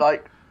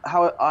like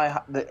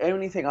the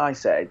only thing I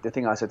say, the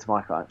thing I said to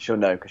my client, she'll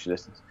know because she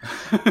listens,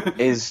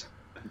 is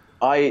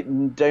I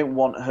don't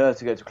want her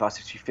to go to class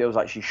if she feels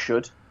like she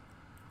should.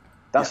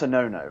 That's a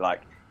no-no.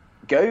 Like,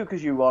 go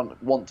because you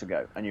want to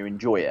go and you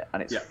enjoy it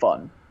and it's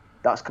fun.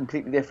 That's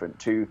completely different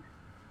to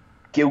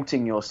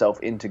guilting yourself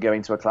into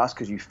going to a class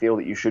because you feel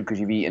that you should because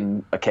you've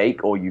eaten a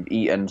cake or you've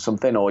eaten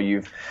something or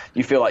you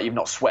feel like you've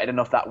not sweated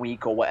enough that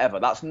week or whatever.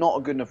 That's not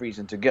a good enough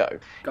reason to go.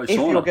 If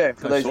you're going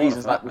for those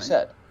reasons like we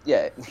said,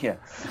 yeah.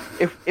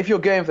 If you're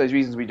going for those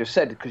reasons we just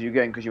said because you're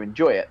going because you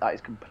enjoy it, that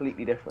is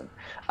completely different.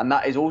 And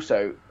that is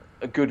also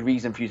a good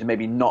reason for you to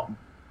maybe not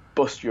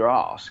bust your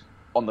ass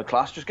on the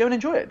class. Just go and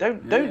enjoy it.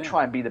 Don't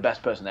try and be the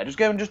best person there. Just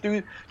go and just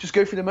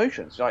go through the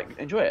motions. Like,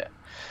 enjoy it.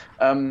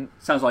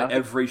 Sounds like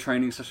every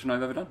training session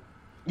I've ever done.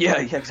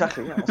 Yeah,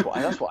 exactly. Yeah, that's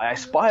what I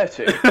aspire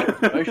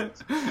to.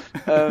 Emotions.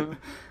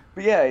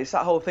 But yeah, it's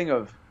that whole thing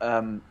of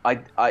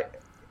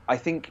I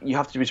think you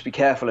have to just be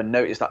careful and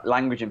notice that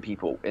language in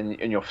people,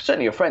 in your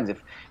certainly your friends.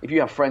 If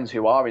you have friends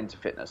who are into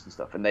fitness and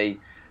stuff, and they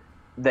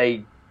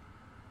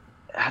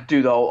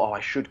do the whole, I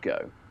should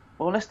go.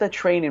 Well, unless they're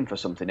training for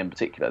something in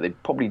particular, they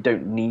probably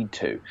don't need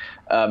to.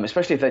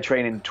 Especially if they're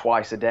training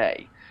twice a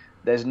day.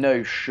 There's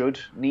no should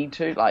need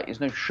to. Like, there's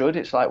no should.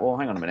 It's like, well,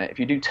 hang on a minute. If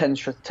you do 10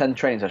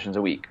 training sessions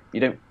a week,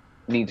 you don't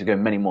need to go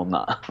many more than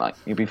that. Like,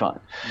 you'll be fine.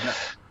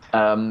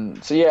 Yeah.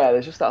 So, yeah,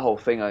 there's just that whole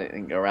thing, I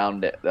think,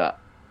 around it that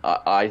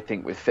I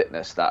think with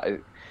fitness that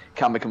it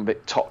can become a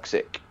bit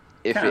toxic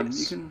if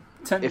it's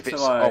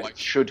I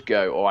should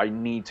go or I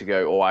need to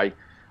go or I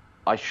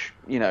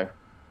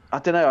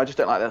don't know. I just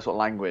don't like that sort of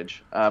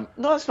language. No,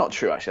 that's not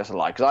true, actually. That's a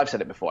lie, because I've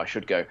said it before, I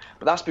should go.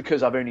 But that's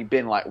because I've only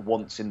been, like,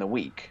 once in the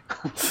week.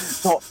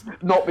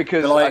 not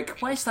because... They're like,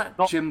 where's that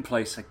gym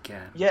place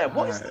again? Yeah,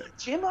 what is that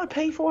gym I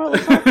pay for all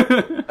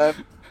the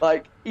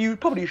time? You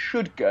probably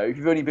should go if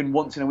you've only been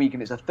once in a week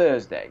and it's a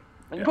Thursday.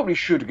 And you probably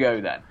should go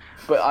then.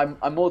 But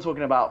I'm more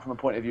talking about from a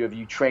point of view of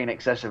you train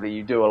excessively,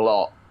 you do a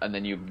lot, and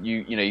then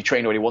you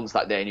train already once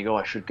that day and you go,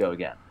 I should go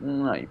again.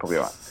 No, you're probably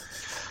right.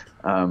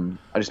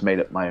 I just made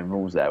up my own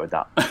rules there with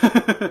that.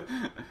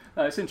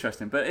 No, it's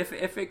interesting, but if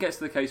it gets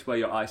to the case where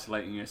you're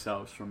isolating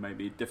yourselves from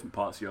maybe different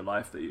parts of your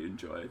life that you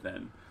enjoy,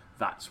 then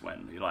that's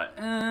when you're like,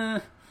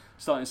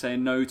 starting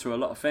saying no to a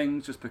lot of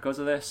things just because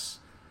of this.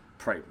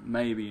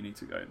 Maybe you need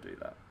to go and do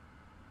that.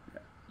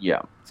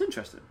 Yeah. It's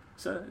interesting.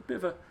 It's a bit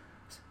of a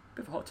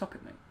hot topic,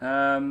 mate.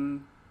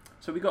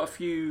 So we've got a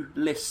few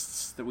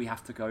lists that we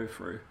have to go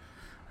through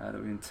that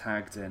we've been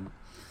tagged in.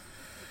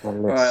 All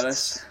right,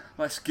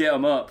 let's get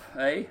them up,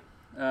 eh?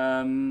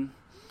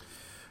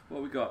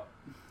 What we got?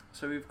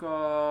 So we've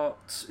got,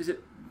 is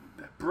it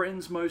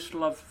Britain's most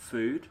loved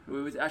food?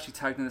 We were actually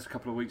tagged in this a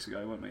couple of weeks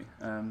ago, weren't we?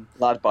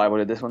 Lad Bible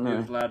did this one, It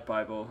was Lad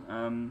Bible.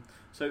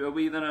 So are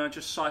we going to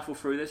just cycle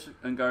through this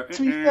and go...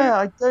 To be fair,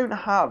 I don't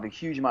have a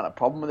huge amount of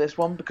problem with this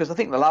one because I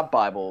think the Lad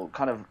Bible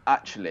kind of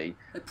actually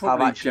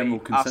general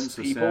consensus, asked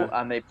people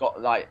and they've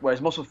got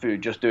whereas Muscle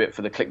Food just do it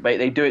for the clickbait.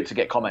 They do it to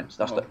get comments.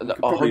 That's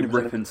probably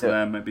rip into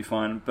them, it'd be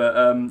fine. But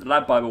the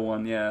Lad Bible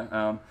one,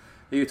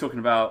 you're talking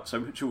about, so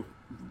we'll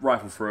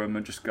rifle through them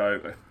and just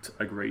go,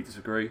 agree,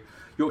 disagree.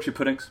 Yorkshire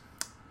puddings,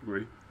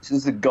 agree. This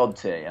is the God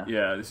tier, yeah?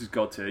 Yeah, this is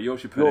God tier.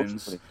 Yorkshire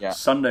puddings,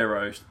 Sunday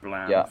roast,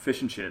 bland.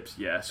 Fish and chips,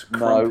 yes.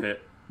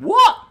 Crumpet. No.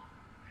 What?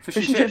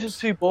 Fish and chips is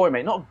too boring,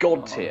 mate. Not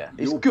God tier.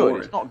 It's good.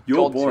 Boring. It's not You're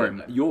God boring.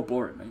 tier. You're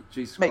boring, mate.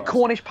 Jesus Mate, Christ.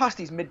 Cornish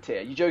pasties mid tier.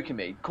 You joking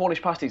me?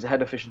 Cornish pasties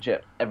ahead of fish and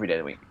chip every day of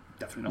the week.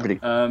 Definitely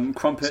not.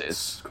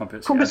 Crumpets.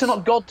 Crumpets are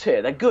not God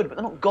tier. They're good, but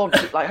they're not God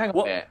tier. Like, hang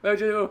on a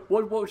minute.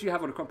 What would you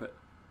have on a crumpet?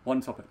 One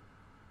topping.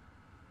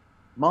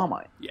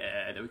 Marmite.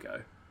 Yeah, there we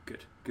go.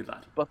 Good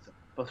lad.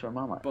 Butter and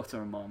Marmite.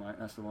 Butter and Marmite,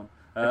 that's the one.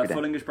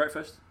 Full English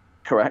breakfast?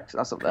 Correct,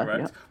 that's up there.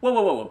 Correct. Yeah.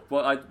 Whoa.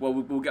 Well,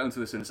 we'll get onto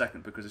this in a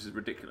second because this is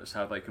ridiculous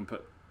how they can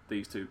put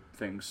these two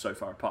things so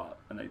far apart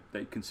and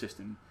they consist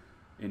in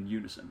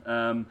unison.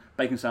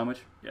 Bacon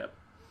sandwich, yeah.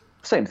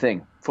 Same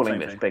thing, full Same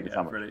English, thing. bacon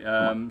sandwich.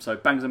 Really. So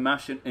bangs and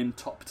mash in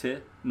top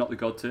tier, not the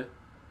God tier.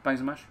 Bangs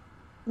and mash?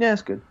 Yeah,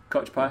 it's good.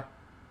 Cottage pie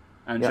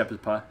and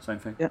shepherd's pie, same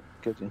thing. Yeah,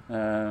 good.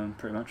 Yeah.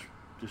 Pretty much.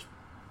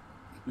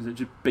 Is it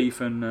just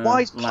beef and... Why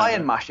is pie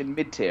and mash in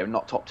mid-tier and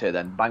not top tier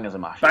then? Bangers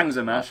and mash. Bangs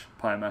and mash,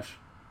 pie and mash.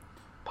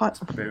 Pie.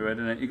 Very weird,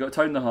 isn't it? You've got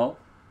toad in the hole.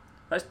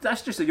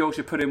 That's just a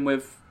Yorkshire pudding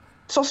with...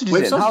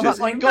 Sausages in. How's that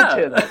like God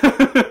tier then?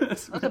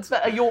 That's a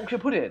better Yorkshire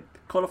pudding.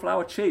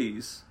 Cauliflower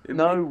cheese.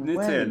 No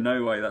way. Tier.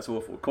 No way, that's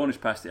awful. Cornish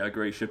pasty, I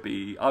agree, should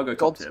be... I'll go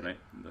top tier, mate.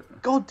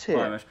 God tier.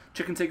 Pie and mash.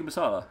 Chicken tikka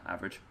masala,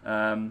 average.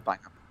 Bang average.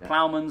 Yeah.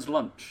 Ploughman's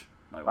lunch.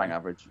 No Bang way.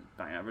 average.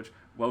 Bang average.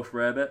 Welsh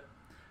rarebit.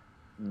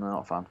 No, not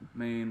a fan. I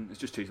mean, it's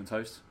just cheese and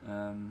toast.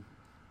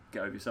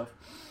 Get over yourself.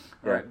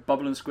 Alright,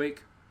 bubble and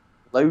squeak.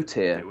 Low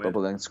tier,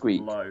 bubble and squeak.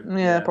 Low.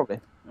 Yeah,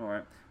 probably.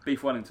 Alright.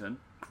 Beef Wellington,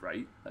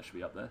 great. That should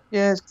be up there.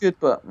 Yeah, it's good,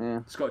 but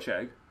yeah. Scotch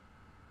egg.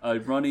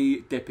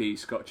 Runny, dippy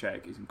Scotch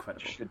egg is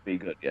incredible. Should be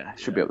good, yeah.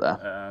 Should be up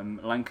there.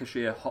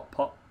 Lancashire hot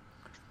pot.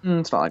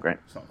 It's not that great.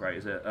 It's not great,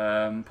 is it?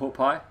 Pork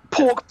pie.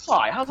 Pork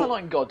pie? How's that not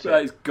in God tier?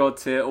 That is God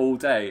tier all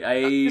day.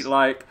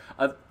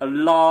 A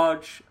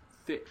large,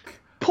 thick...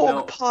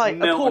 pork pie.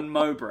 Melton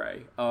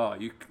Mowbray. Oh,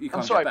 you can't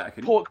I'm sorry, get better,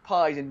 can you? pork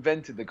pies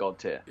invented the god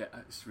tier. Yeah,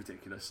 it's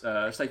ridiculous.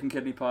 Steak and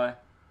kidney pie.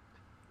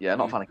 Yeah,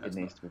 not a fan of That's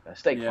kidneys not- to be fair.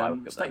 Steak Yeah, pie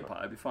would be up steak there.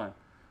 pie would be fine.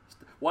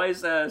 Why is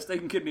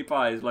steak and kidney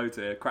pie is low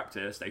tier, crap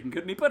tier, steak and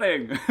kidney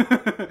pudding?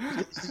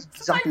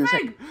 exactly the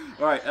same.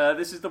 All right,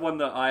 this is the one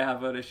that I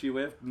have an issue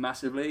with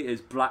massively.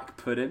 Is black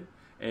pudding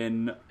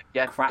in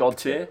Yeah, crap god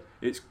tier?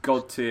 It's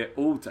god tier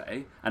all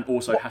day, and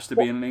also has to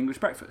be in an English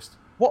breakfast.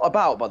 What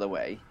about, by the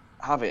way,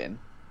 having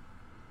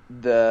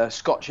the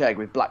Scotch egg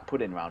with black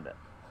pudding around it?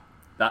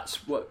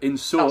 That's what in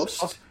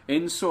sourced.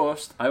 In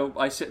sourced,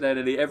 I sit there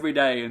nearly every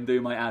day and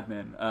do my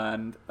admin,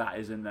 and that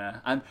is in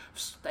there. And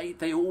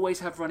they always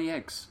have runny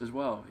eggs as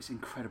well. It's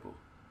incredible.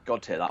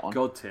 God tier, that one.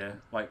 God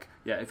tier. Like,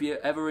 yeah, if you're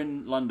ever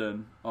in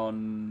London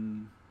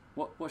on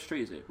what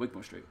street is it?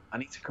 Wigmore Street. I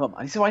need to come.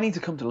 I need to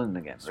come to London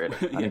again. Really,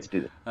 I need to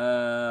do this.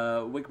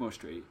 Wigmore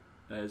Street.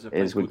 There's a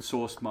place called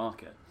Sourced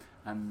Market,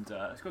 and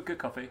it's got good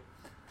coffee,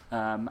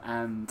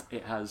 and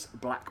it has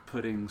black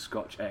pudding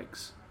Scotch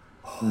eggs.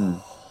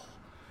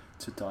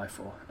 To die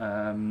for.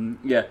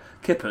 Yeah,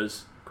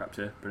 kippers, crap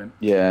tier, brilliant.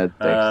 Yeah.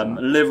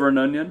 Liver and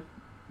onion.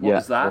 What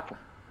is that? Awful.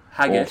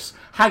 Haggis.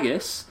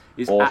 Haggis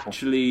is Awful.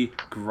 actually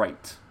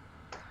great.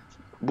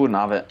 Wouldn't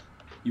have it.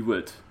 You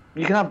would.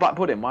 You can have black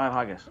pudding. Why have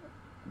haggis?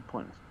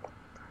 Pointless.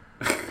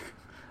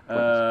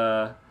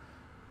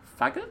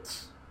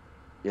 Faggots?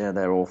 Yeah,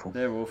 they're awful.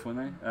 They're awful,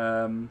 aren't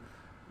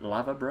they?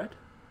 Lava bread?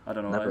 I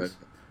don't know what Never that is.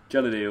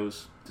 Jellied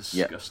eels.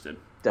 Disgusting.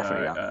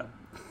 definitely All right,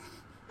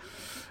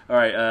 all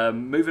right,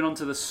 moving on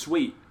to the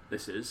sweet.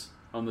 This is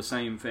on the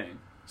same thing.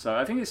 So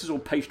I think this is all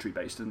pastry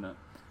based, isn't it?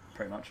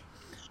 Pretty much.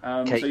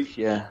 Cake,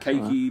 yeah.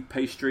 Cakey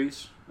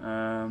pastries.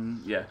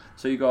 Yeah.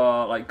 So you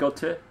got like god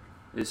tier.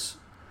 Is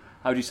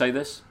how do you say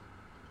this?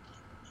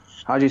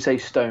 How do you say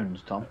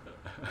stones, Tom?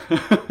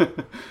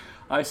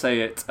 I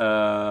say it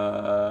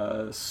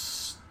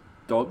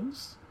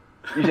stones.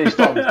 You say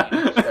stones.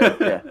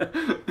 Yeah.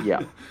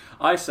 Yeah.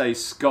 I say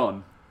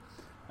scone,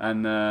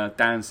 and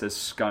Dan says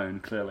scone.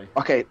 Clearly.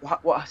 Okay.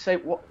 What I say?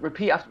 What?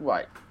 Repeat after.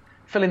 Right.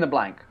 Fill in the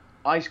blank.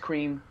 Ice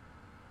cream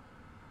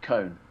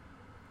cone.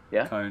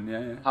 Yeah. Cone. Yeah.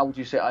 Yeah. How would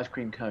you say ice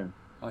cream cone?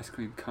 Ice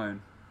cream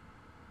cone.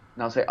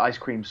 Now say ice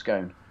cream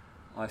scone.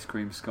 Ice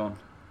cream scone.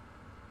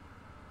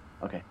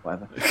 Okay,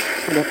 whatever.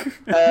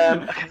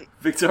 Okay.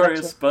 Victoria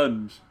Gotcha.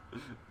 sponge.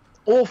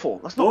 Awful.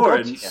 That's not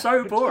Boring. God tier.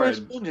 So boring. Victoria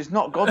Sponge is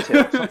not God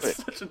tier. Stop It's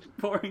it. such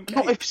a boring cake.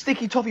 Not if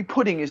sticky toffee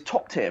pudding is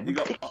top tier. You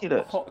got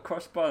Ridiculous. hot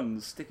cross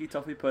buns, sticky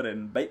toffee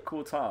pudding, baked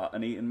cool tart,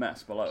 and eaten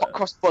mess below Hot it.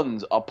 cross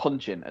buns are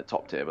punching at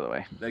top tier, by the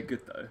way. They're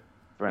good though.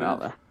 Thrown out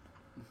there.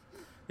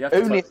 You have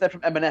to Only if they're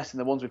from M&S and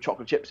the ones with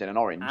chocolate chips in and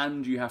orange.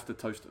 and you have to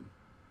toast them.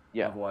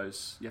 Yeah.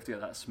 Otherwise, you have to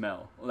get that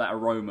smell or that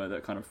aroma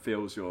that kind of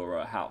fills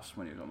your house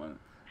when you're on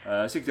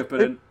it. Sticky toffee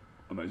pudding,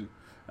 amazing.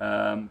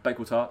 Baked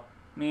cool tart,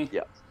 meh.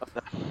 Yeah.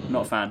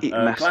 Not a fan. Eat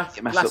mess up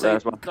there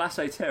as well.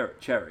 Glacé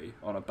cherry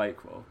on a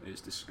bakewell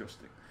is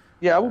disgusting.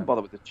 Yeah, I wouldn't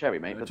bother with the cherry,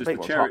 mate. But Just the the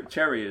big cherry. one's hot.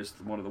 Cherry is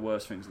one of the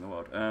worst things in the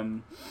world.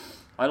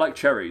 I like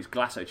cherries.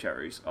 Glacé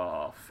cherries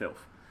are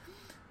filth.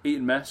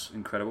 Eaten mess,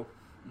 incredible.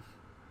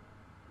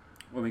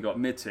 When we got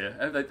mid tier,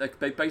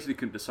 they basically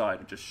couldn't decide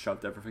and just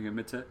shoved everything in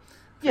mid tier.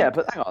 Yeah,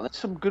 but hang on, there's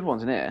some good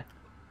ones in here.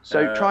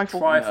 So trifle,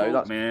 no,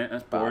 that's meh,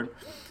 that's boring.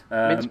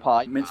 Mince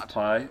pie, mince bad.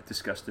 pie,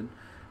 disgusting.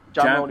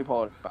 jam roly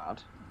poly,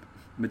 bad.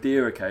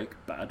 Madeira cake,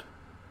 bad.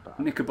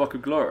 Knickerbocker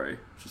glory,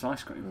 which is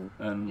ice cream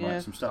and Yeah,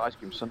 like some stuff. ice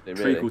cream Sunday,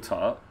 Treacle really.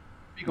 tart,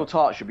 Treacle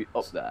tart should be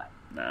up there.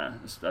 nah,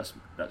 that's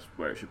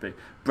where it should be.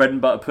 Bread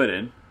and butter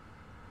pudding,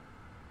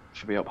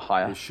 Should be up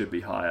higher. it should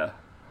be higher.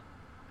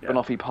 Yeah.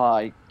 Banoffee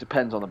pie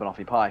depends on the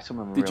banoffee pie. Some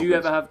of them. Are Did real you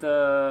good. ever have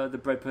the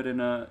bread pudding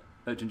at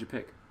Ginger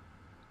Pig?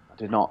 I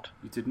did not.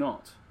 You did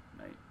not,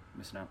 mate.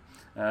 Missing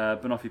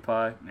out. Banoffee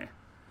pie, nah.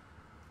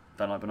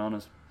 Don't like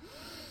bananas.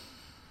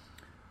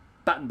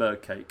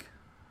 Battenberg cake,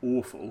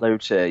 awful. Low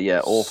tier,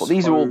 yeah, awful.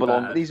 These are all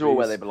belong. bad. These are all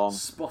where they belong.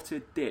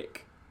 Spotted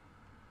dick.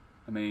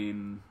 I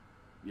mean,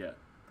 yeah,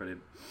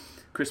 brilliant.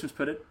 Christmas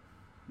pudding,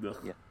 ugh.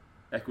 Yeah.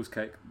 Eccles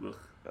cake, ugh.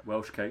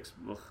 Welsh cakes,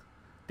 ugh.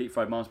 Deep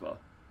fried Mars bar,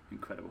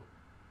 incredible.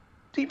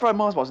 Deep fried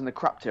Mars bars in the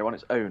crap tier on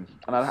its own,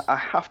 and I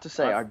have to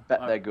say, I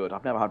bet I've- they're good.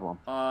 I've never had one.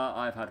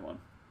 I've had one,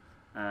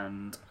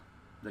 and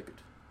they're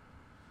good.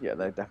 Yeah,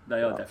 they're definitely.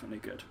 They are definitely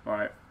good. All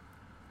right,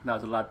 that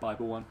was a Lad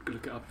Bible one. Go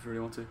look it up if you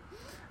really want to.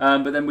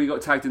 But then we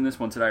got tagged in this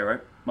one today, right?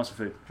 Muscle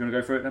food. Do you want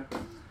to go through it then?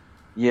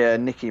 Yeah,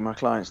 Nikki, my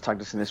client's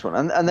tagged us in this one,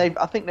 and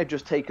I think they've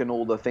just taken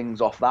all the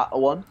things off that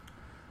one, To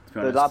be the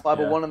honest, Lad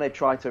Bible yeah. one, and they've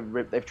tried to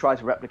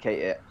replicate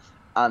it,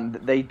 and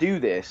they do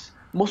this.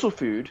 Muscle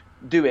Food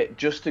do it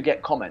just to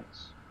get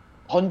comments,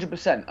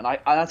 100%. And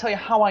I tell you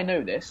how I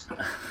know this,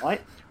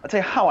 right? I tell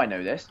you how I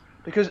know this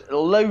because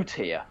low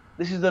tier.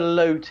 This is the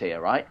low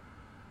tier, right?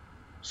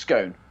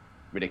 Scone,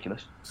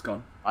 ridiculous, It's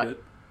gone. Right. Good.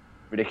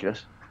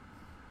 ridiculous.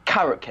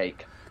 Carrot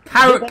cake.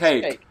 Carrot The best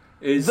cake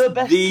is The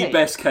best cake.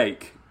 best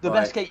cake. The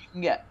Right. best cake you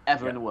can get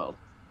ever Yeah. in the world.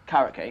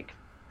 Carrot cake,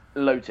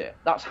 low tier.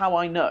 That's how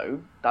I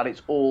know that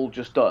it's all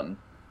just done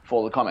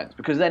for the comments.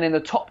 Because then in the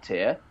top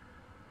tier,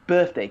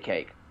 birthday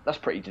cake, That's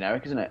pretty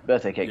generic, isn't it?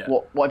 Birthday cake. Yeah.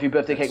 What if your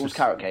birthday It's cake was just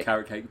carrot cake?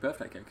 Carrot cake,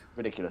 birthday cake.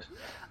 Ridiculous.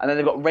 And then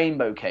they've got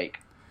rainbow cake.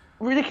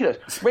 Ridiculous.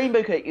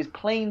 Rainbow cake is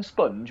plain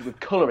sponge with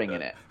colouring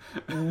in it.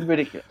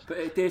 Ridiculous. But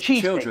it is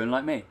Cheesecake. children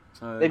like me.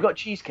 So They've got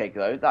cheesecake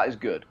though. That is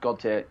good. God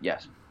tier,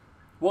 yes.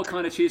 what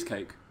kind of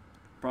cheesecake?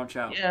 Branch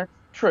out. Yeah,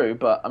 true.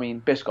 But I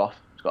mean, Biscoff.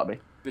 It's got to be.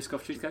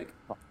 Biscoff cheesecake.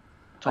 I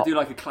Top. do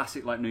like a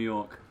classic like New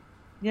York.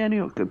 Yeah, New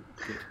York's good.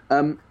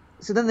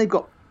 So then they've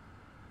got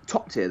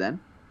top tier then.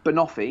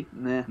 Banoffee,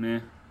 nah. Yeah.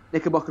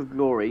 Knickerbocker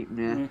Glory,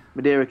 nah. Yeah.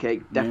 Madeira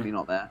cake, definitely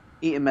not there.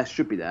 Eton Mess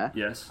should be there.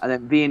 Yes. And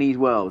then Viennese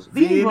Whirls.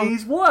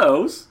 Viennese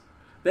Whirls.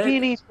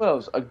 Viennese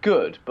Whirls are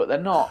good, but they're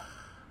not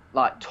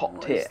like top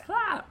What tier. is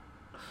that?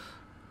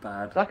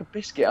 Bad. They're like a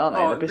biscuit, aren't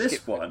they? Oh, The biscuit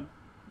this one.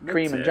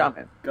 cream and Mid-tier. jam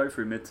in. Go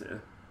through mid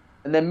tier.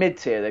 And then mid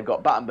tier, they've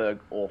got Battenberg,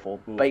 awful.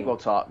 Bakewell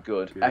tart,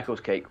 good.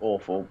 Eccles cake,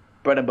 awful.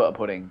 Bread and butter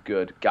pudding,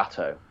 good.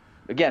 Gatto.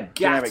 Again,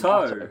 generic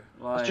Gatto.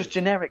 Like, It's just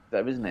generic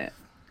though, isn't it?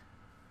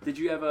 did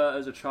you ever,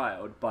 as a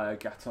child, buy a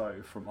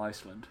gâteau from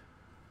Iceland?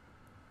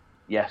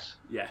 Yes.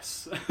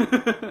 Yes.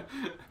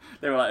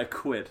 They were like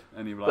 £1,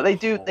 and you were like.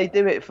 But they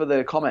do it for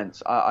the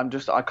comments.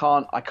 I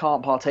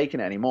can't partake in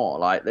it anymore.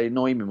 Like they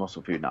annoy me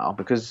muscle food now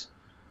because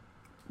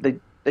they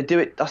do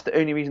it. That's the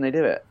only reason they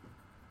do it.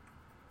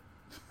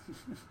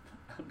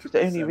 It's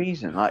the only 100%.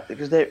 reason, like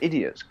because they're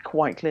idiots,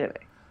 quite clearly.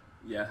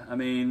 Yeah, I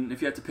mean,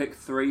 if you had to pick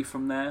 3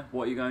 from there,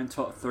 what are you going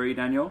top 3,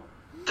 Daniel?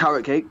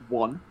 Carrot cake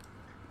 1,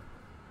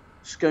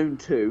 scone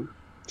 2,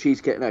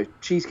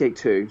 cheesecake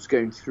 2,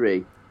 scone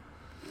 3.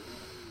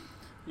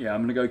 Yeah,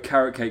 I'm gonna go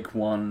carrot cake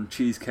 1,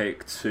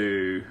 cheesecake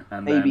 2,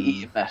 and Maybe then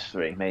Eton Mess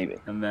 3, maybe.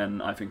 and then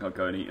I think I'll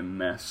go and eat a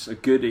mess, a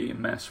good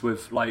Eton mess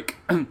with like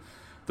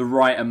the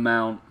right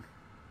amount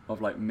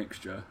of like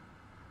mixture,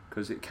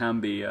 because it can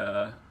be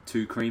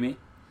too creamy,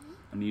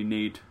 and you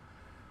need.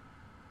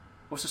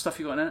 What's the stuff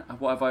you got in it?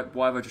 Why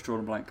have I just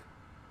drawn a blank?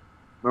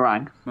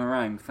 Meringue.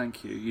 Meringue,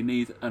 thank you. You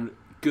need a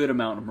good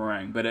amount of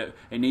meringue, but it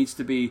needs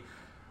to be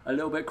a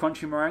little bit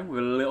crunchy meringue with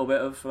a little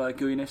bit of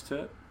gooiness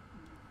to it.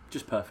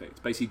 Just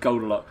perfect. Basically,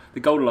 the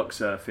Goldilocks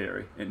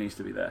theory. It needs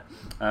to be there.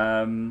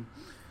 And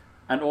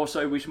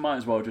also, we might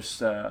as well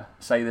just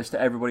say this to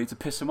everybody to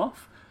piss them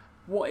off.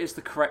 What is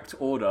the correct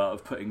order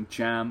of putting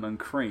jam and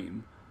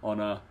cream on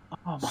a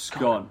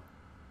scone?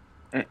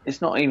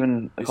 It's not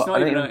even. It's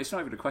not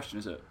even a question,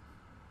 is it?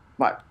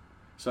 Right.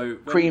 So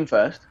Cream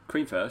first,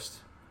 cream first,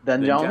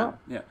 then jam.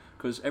 Yeah,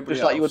 because everybody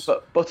Just like you would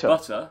put butter.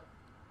 butter,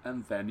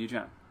 and then you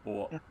jam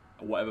or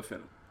whatever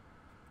filling.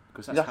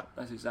 Because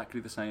that's exactly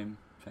the same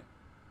thing.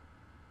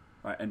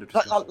 Right, end of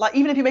discussion. Like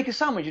even if you make a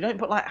sandwich, you don't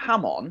put like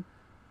ham on,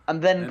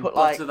 and then And put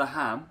butter like the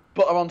ham.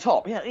 butter on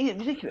top. Yeah,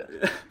 ridiculous.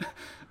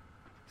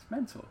 It's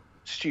mental.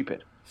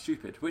 Stupid.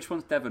 Stupid. Which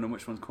one's Devon and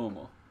which one's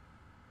Cornwall?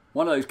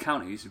 One of those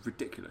counties is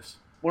ridiculous.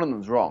 One of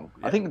them's wrong.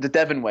 Yeah. I think the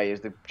Devon way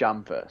is the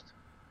jam first.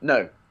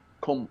 No,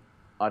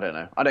 I don't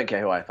know. I don't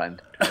care who I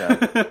offend. So.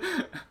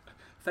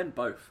 Offend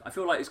both. I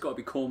feel like it's got to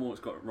be Cornwall.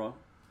 It's got it wrong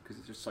because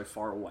it's just so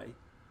far away.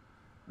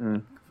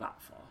 Mm. That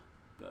far,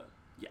 but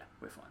yeah,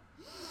 we're fine.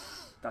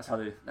 That's how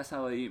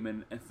they eat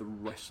them in the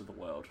rest of the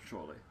world,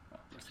 surely. Well,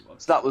 rest of the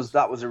world. So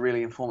that was a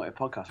really informative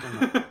podcast,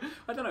 wasn't it?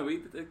 I don't know. We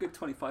did a good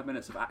 25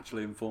 minutes of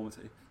actually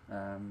informative.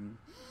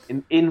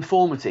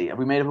 Informity. Have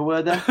we made up a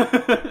word there? Yeah,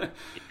 let's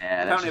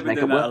Apparently, just I've been make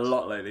doing up that a words.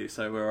 lot lately,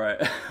 so we're alright.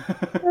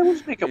 Yeah, we'll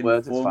just make up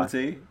words. It's fine.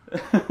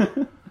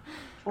 Informity.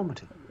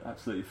 Informative.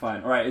 Absolutely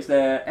fine. All right. Is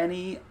there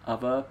any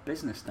other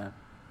business, Dan?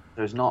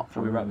 There's not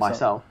Before we wrap from this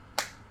myself.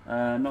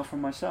 Not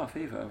from myself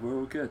either. We're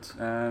all good.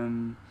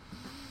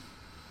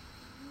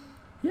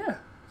 Yeah,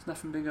 there's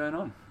nothing been going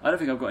on. I don't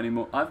think I've got any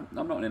more. I'm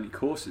not on any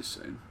courses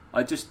soon.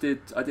 I did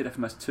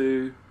FMS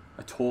 2.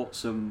 I taught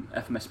some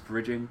FMS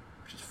bridging,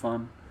 which is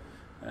fun.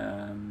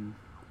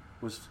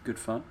 Was good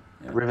fun.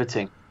 Yeah.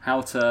 Riveting.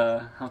 How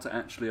to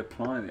actually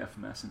apply the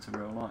FMS into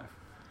real life.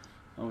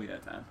 Oh yeah,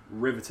 Dan.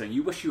 Riveting.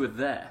 You wish you were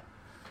there.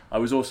 I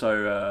was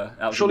also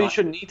out. Surely you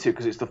shouldn't need to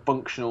because it's the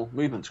functional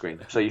movement screen.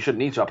 So you shouldn't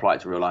need to apply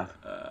it to real life.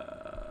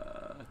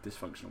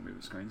 Dysfunctional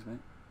movement screens,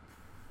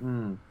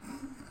 mate.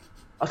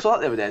 I saw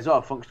that the other day as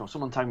well. Functional.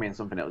 Someone tagged me in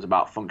something that was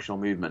about functional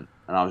movement,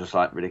 and I was just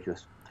like,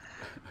 ridiculous.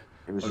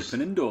 It was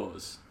Open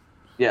indoors.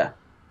 Yeah.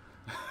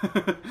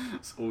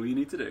 That's all you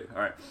need to do.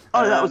 All right.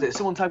 Oh, that was it.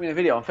 Someone tagged me in a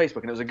video on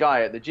Facebook, and it was a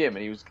guy at the gym,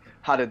 and he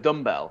had a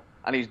dumbbell,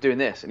 and he was doing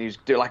this, and he was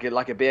doing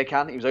like a beer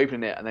can. He was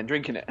opening it and then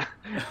drinking it,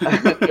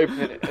 and then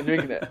opening it and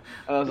drinking it.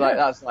 And I was like,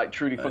 that's like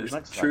truly functional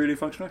exercise. Truly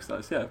functional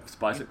exercise. Yeah.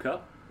 Bicep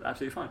curl.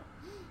 Absolutely fine.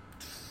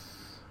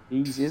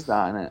 Easy as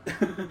that, isn't it?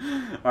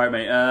 All right,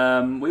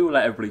 mate. We will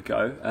let everybody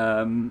go.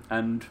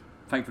 And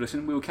thank you for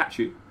listening. We will catch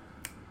you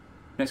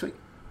next week.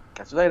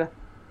 Catch you later.